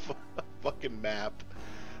side of the fucking map.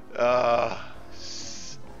 I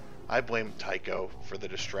blame Tycho for the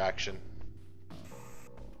distraction.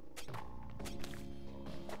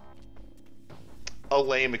 A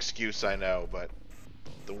lame excuse, I know, but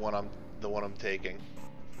the one I'm taking.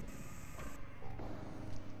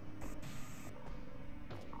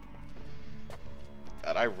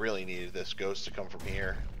 God, I really needed this ghost to come from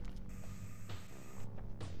here.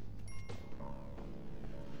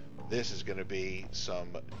 This is going to be some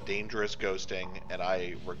dangerous ghosting, and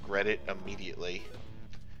I regret it immediately.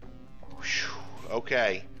 Whew.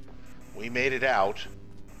 Okay. We made it out.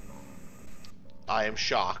 I am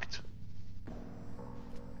shocked.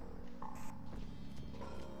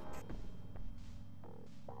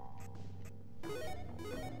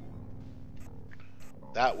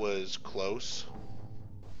 That was close.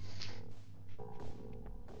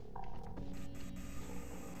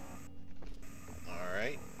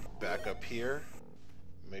 Alright, back up here.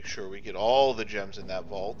 Make sure we get all the gems in that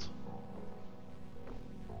vault.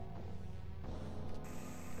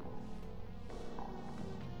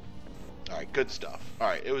 Alright, good stuff.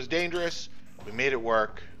 Alright, it was dangerous. We made it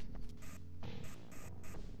work.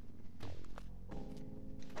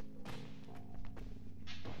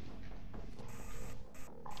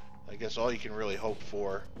 I guess all you can really hope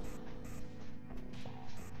for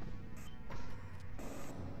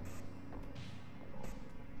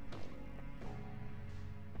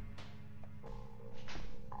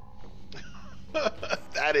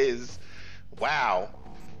that is, wow.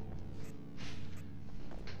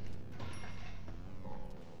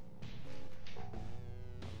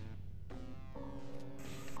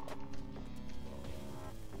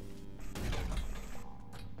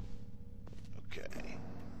 Okay.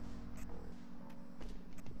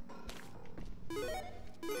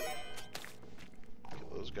 Kill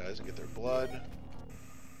those guys and get their blood.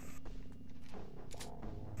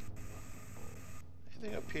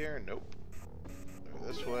 Anything up here? Nope. Go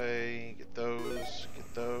this way. Get those.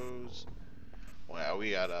 Get those. Wow,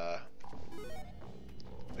 we got a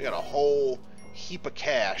whole heap of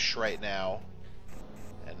cash right now,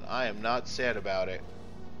 and I am not sad about it.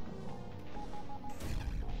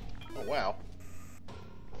 Oh wow.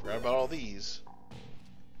 Forgot about all these.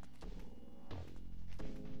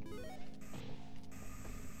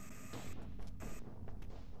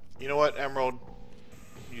 You know what, Emerald?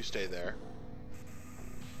 You stay there.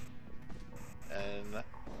 And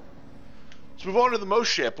let's move on to the Most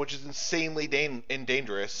ship, which is insanely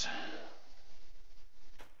dangerous.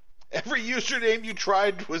 Every username you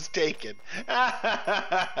tried was taken.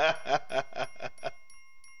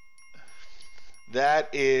 That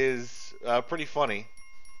is pretty funny.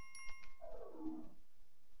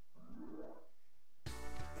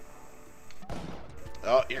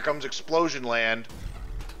 Oh, here comes Explosion Land.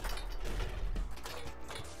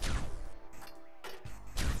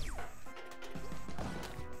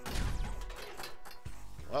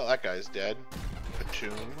 Well, that guy's dead.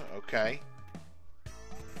 Tomb, okay.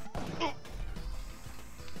 Ooh.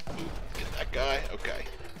 Get that guy, okay.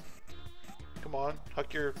 Come on,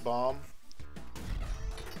 huck your bomb.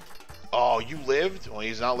 Oh, you lived? Well,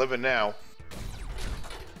 he's not living now.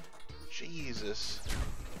 Jesus.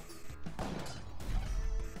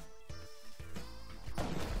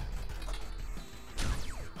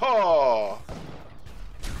 Oh!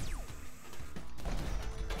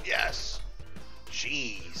 Yes!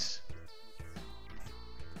 Jeez.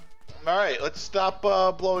 Alright, let's stop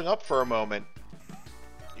blowing up for a moment.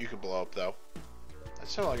 You can blow up, though. That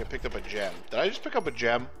sounded like I picked up a gem. Did I just pick up a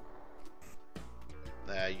gem?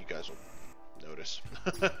 Nah, you guys will notice.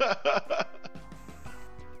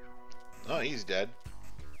 Oh, he's dead.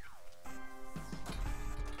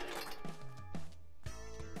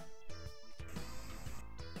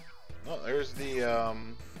 Oh, there's the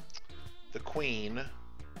queen. Make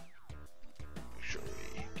sure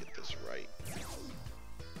we get this right.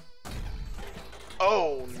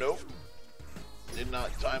 Oh, nope. Did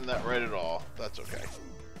not time that right at all. That's okay.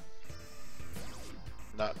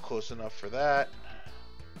 Not close enough for that.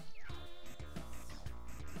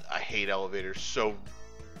 I hate elevators so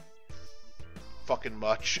fucking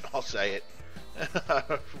much. I'll say it.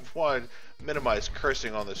 I want to minimize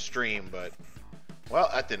cursing on the stream, but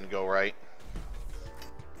well, that didn't go right.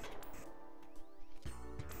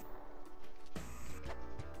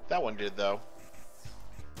 That one did, though.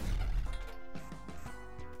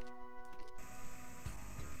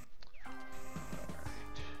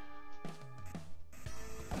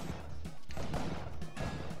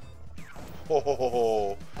 Ho ho ho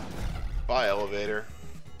ho. Bye, elevator.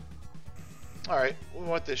 Alright, we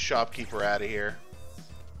want this shopkeeper out of here.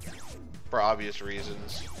 For obvious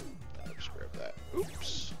reasons. I'll just grab that.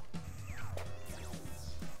 Oops.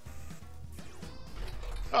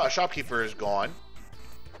 Oh, shopkeeper is gone.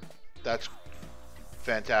 That's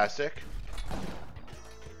fantastic.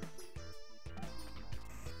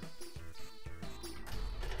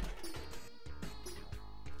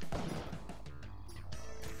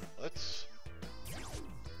 Let's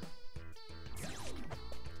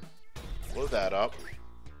blow that up.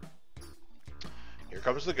 Here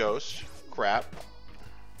comes the ghost. Crap.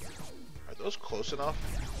 Are those close enough?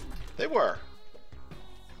 They were.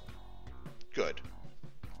 Good.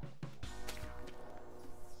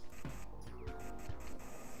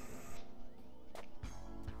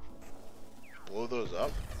 Blow those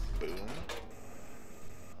up. Boom.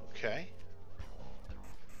 Okay.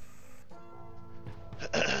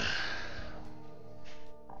 Alright,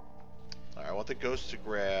 I want the ghost to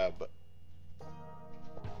grab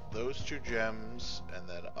those 2 gems and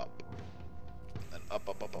then up. And up,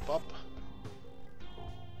 up, up, up, up.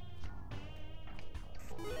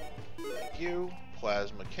 Thank you.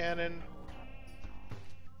 Plasma cannon,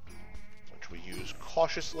 which we use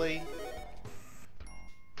cautiously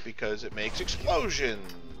because it makes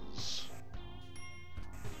explosions.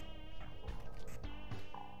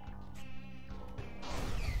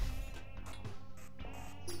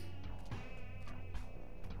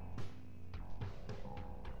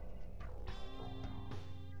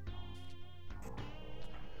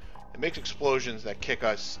 It makes explosions that kick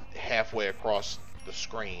us halfway across the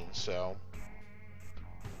screen, so.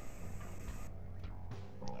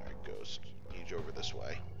 Alright, Ghost. Need you over this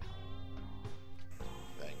way.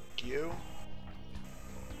 Thank you.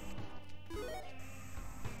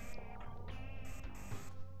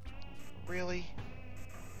 Really?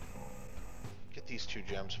 Get these 2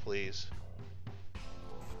 gems, please.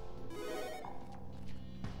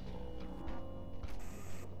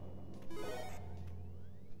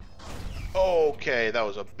 Okay, that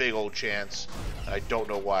was a big old chance. I don't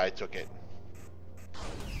know why I took it.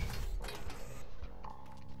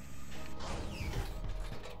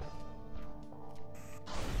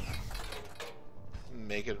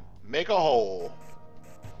 Make a hole.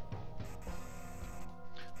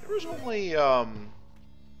 There was only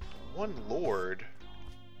one Lord,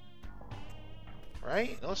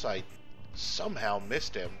 right? Unless I somehow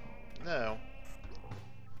missed him. No.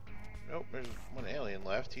 Nope, there's one alien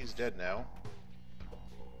left. He's dead now.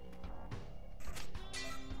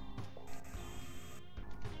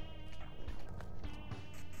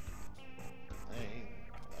 Hey,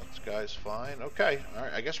 that's guy's fine. Okay,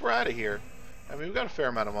 alright, I guess we're out of here. I mean, we've got a fair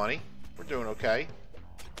amount of money. We're doing okay.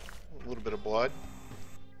 A little bit of blood.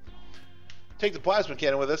 Take the plasma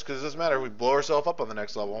cannon with us, because it doesn't matter if we blow ourselves up on the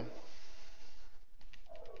next level.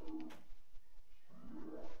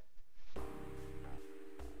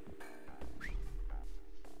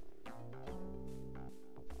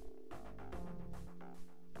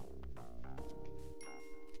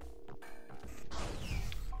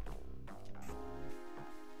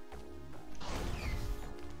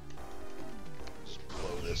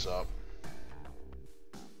 Up.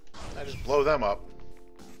 I just blow them up.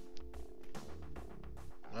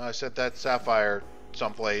 I sent that sapphire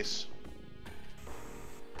someplace.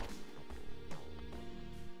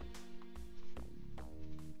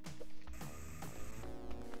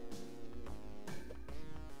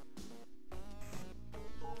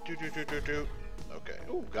 Do. Okay.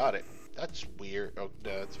 Oh, got it. That's weird. Oh,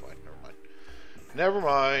 no, that's fine. Never mind. Never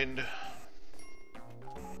mind.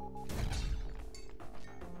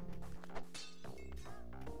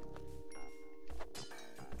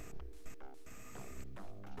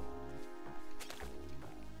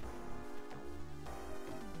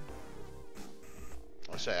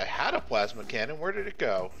 Say I had a plasma cannon. Where did it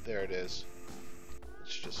go? There it is.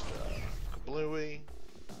 It's just kablooey.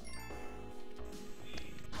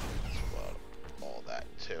 All that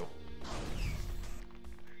too.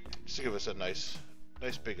 Just to give us a nice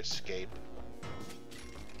big escape.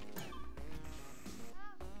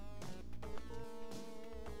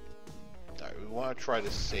 All right, we want to try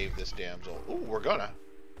to save this damsel. Ooh, we're gonna.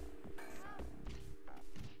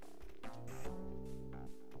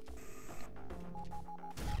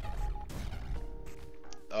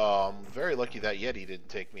 Very lucky that Yeti didn't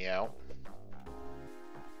take me out.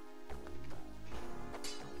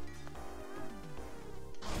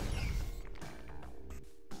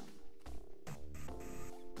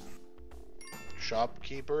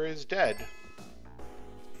 Shopkeeper is dead.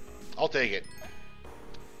 I'll take it.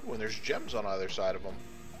 Ooh, and there's gems on either side of them.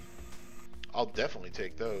 I'll definitely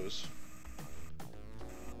take those.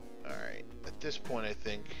 Alright, at this point I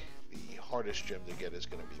think the hardest gem to get is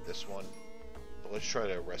going to be this one. Let's try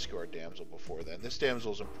to rescue our damsel before then. This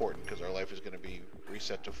damsel is important because our life is going to be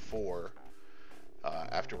reset to 4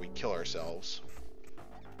 after we kill ourselves.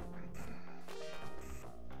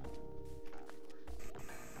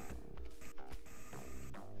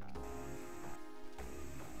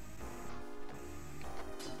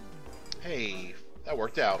 Hey, that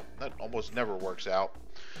worked out. That almost never works out.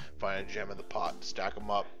 Find a gem in the pot, stack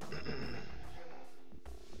them up.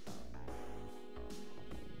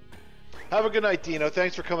 Have a good night, Dino.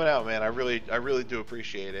 Thanks for coming out, man. I really do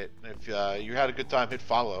appreciate it. If you had a good time, hit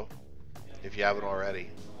follow if you haven't already.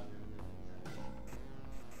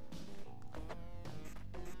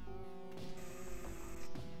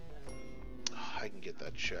 I can get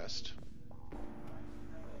that chest.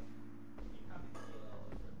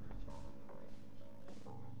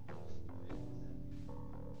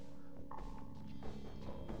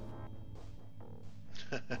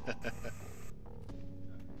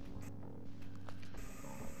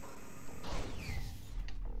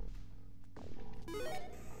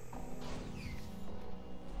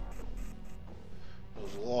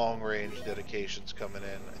 Long-range dedications coming in.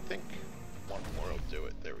 I think one more will do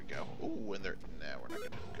it. There we go. Ooh, and there. Nah, we're not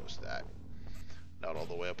going to ghost that. Not all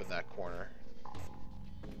the way up in that corner.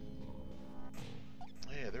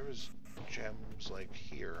 Yeah, there was gems like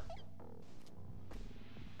here.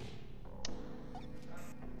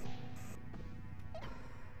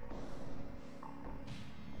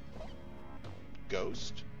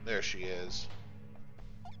 Ghost. There she is.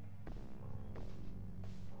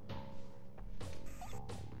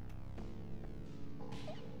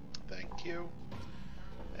 Thank you.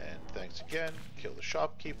 And thanks again. Kill the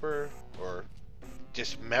shopkeeper, or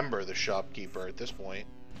dismember the shopkeeper at this point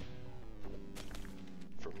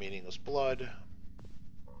for meaningless blood.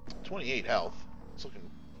 28 health. It's looking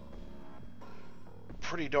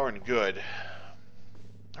pretty darn good.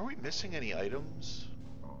 Are we missing any items?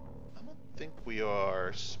 I don't think we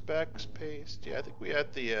are. Specs, paste. Yeah, I think we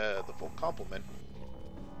had the full complement.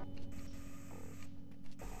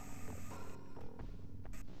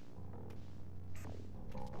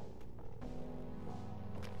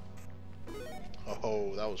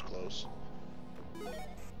 Oh, that was close.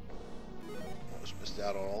 Almost missed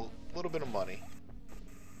out on a little bit of money.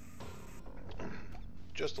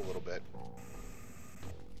 Just a little bit.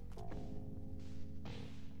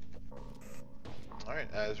 Alright,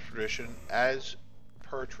 as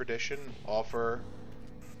per tradition, offer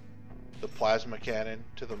the plasma cannon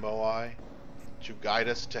to the Moai to guide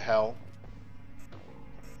us to hell.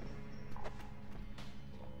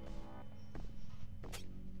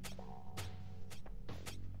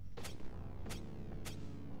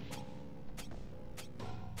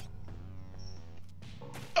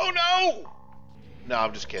 Oh no! No,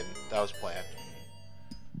 I'm just kidding. That was planned.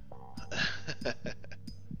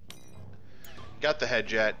 Got the head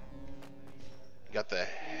jet. Got the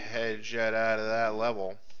head jet out of that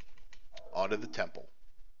level. Onto the temple.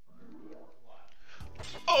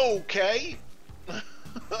 Okay.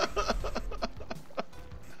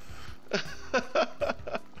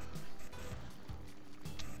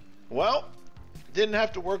 Well, didn't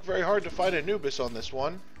have to work very hard to fight Anubis on this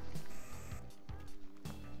one.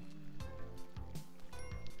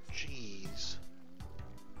 Jeez.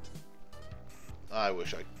 I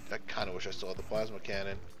kind of wish I still had the plasma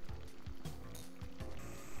cannon.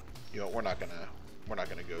 You know, we're not gonna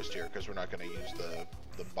ghost here because we're not gonna use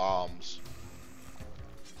the bombs.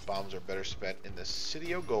 Bombs are better spent in the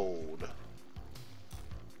City of Gold.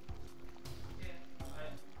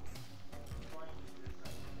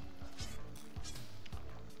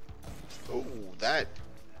 Oh, that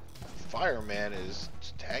fireman is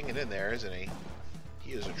just hanging in there, isn't he?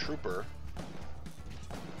 He is a trooper.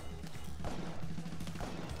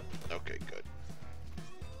 Okay, good.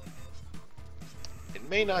 It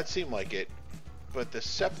may not seem like it, but the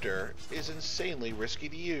scepter is insanely risky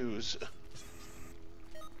to use.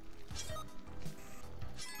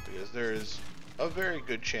 Because there's a very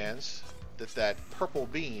good chance that that purple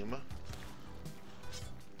beam,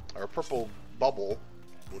 or purple bubble,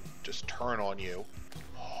 will just turn on you.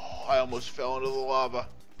 Oh, I almost fell into the lava.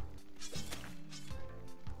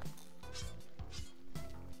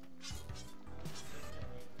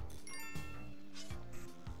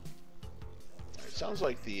 It sounds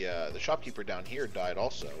like the shopkeeper down here died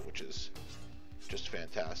also, which is just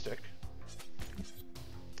fantastic.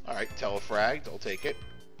 Alright, telefragged, I'll take it.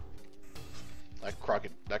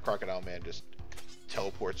 That crocodile man just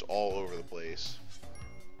teleports all over the place.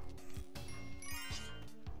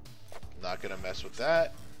 Not gonna mess with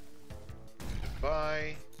that.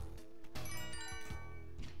 Goodbye.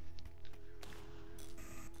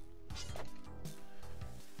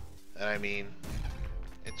 And I mean,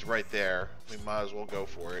 it's right there. We might as well go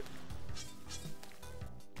for it.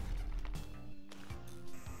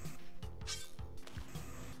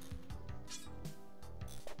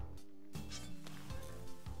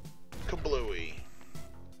 Kablooey.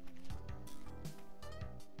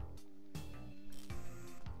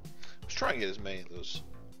 I was trying to get as many of those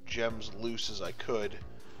gems loose as I could.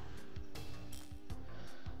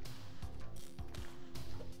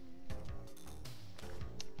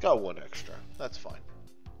 Got one extra. That's fine.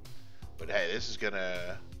 But hey, this is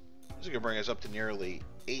gonna bring us up to nearly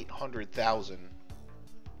 800,000,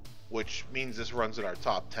 which means this runs in our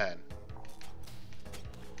top 10.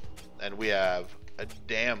 And we have a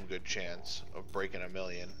damn good chance of breaking 1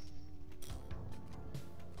 million.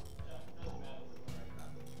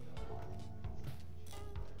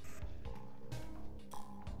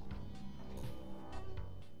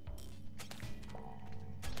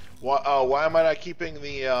 Why am I not keeping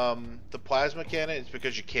the plasma cannon? It's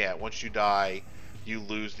because you can't. Once you die, you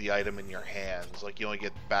lose the item in your hands. Like, you only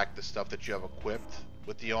get back the stuff that you have equipped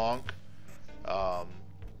with the Ankh.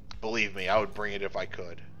 Believe me, I would bring it if I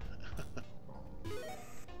could.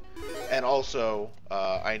 And also,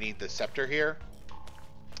 I need the scepter here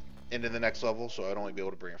into the next level, so I'd only be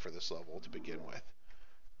able to bring it for this level to begin with.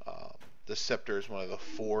 The scepter is one of the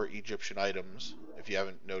 4 Egyptian items, if you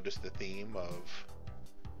haven't noticed the theme of...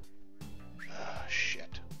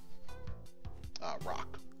 shit.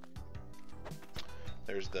 Rock.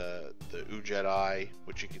 There's the Ujet Eye,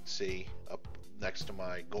 which you can see up next to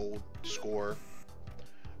my gold score.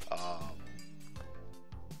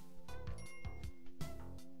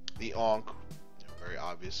 The Ankh, very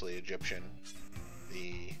obviously Egyptian.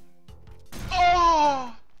 The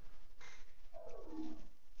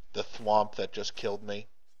thwomp that just killed me.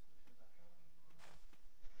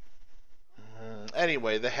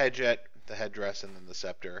 Anyway, the headjet, the headdress, and then the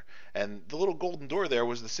scepter. And the little golden door there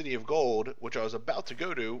was the City of Gold, which I was about to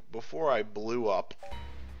go to before I blew up.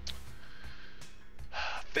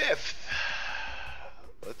 5th.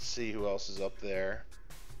 Let's see who else is up there.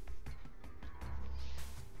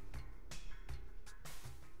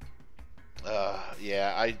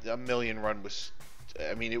 Yeah, a million run was...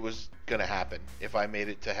 I mean, it was gonna happen if I made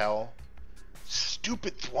it to hell.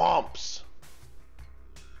 Stupid thwomps!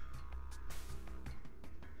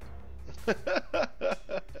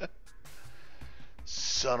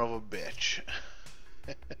 Son of a bitch.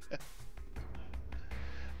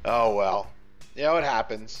 Oh well. Yeah, it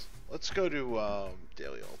happens. Let's go to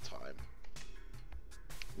daily all time.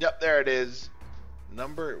 Yep, there it is.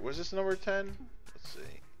 Was this number 10? Let's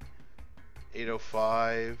see.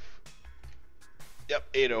 805. Yep,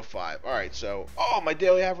 805. Alright, so my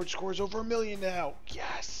daily average score is over 1 million now.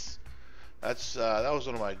 Yes. That was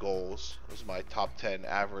one of my goals. It was my top 10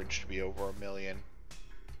 average to be over 1 million.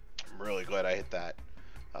 I'm really glad I hit that.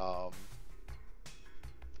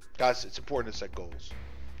 Guys, it's important to set goals.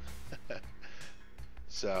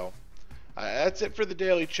 So, that's it for the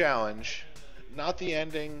daily challenge. Not the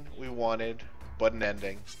ending we wanted, but an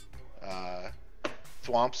ending.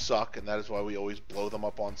 Thwomps suck, and that is why we always blow them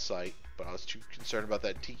up on sight. But I was too concerned about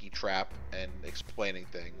that tiki trap and explaining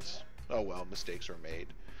things. Oh well, mistakes were made.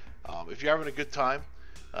 If you're having a good time,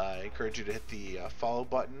 I encourage you to hit the follow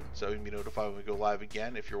button so you can be notified when we go live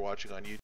again. If you're watching on YouTube,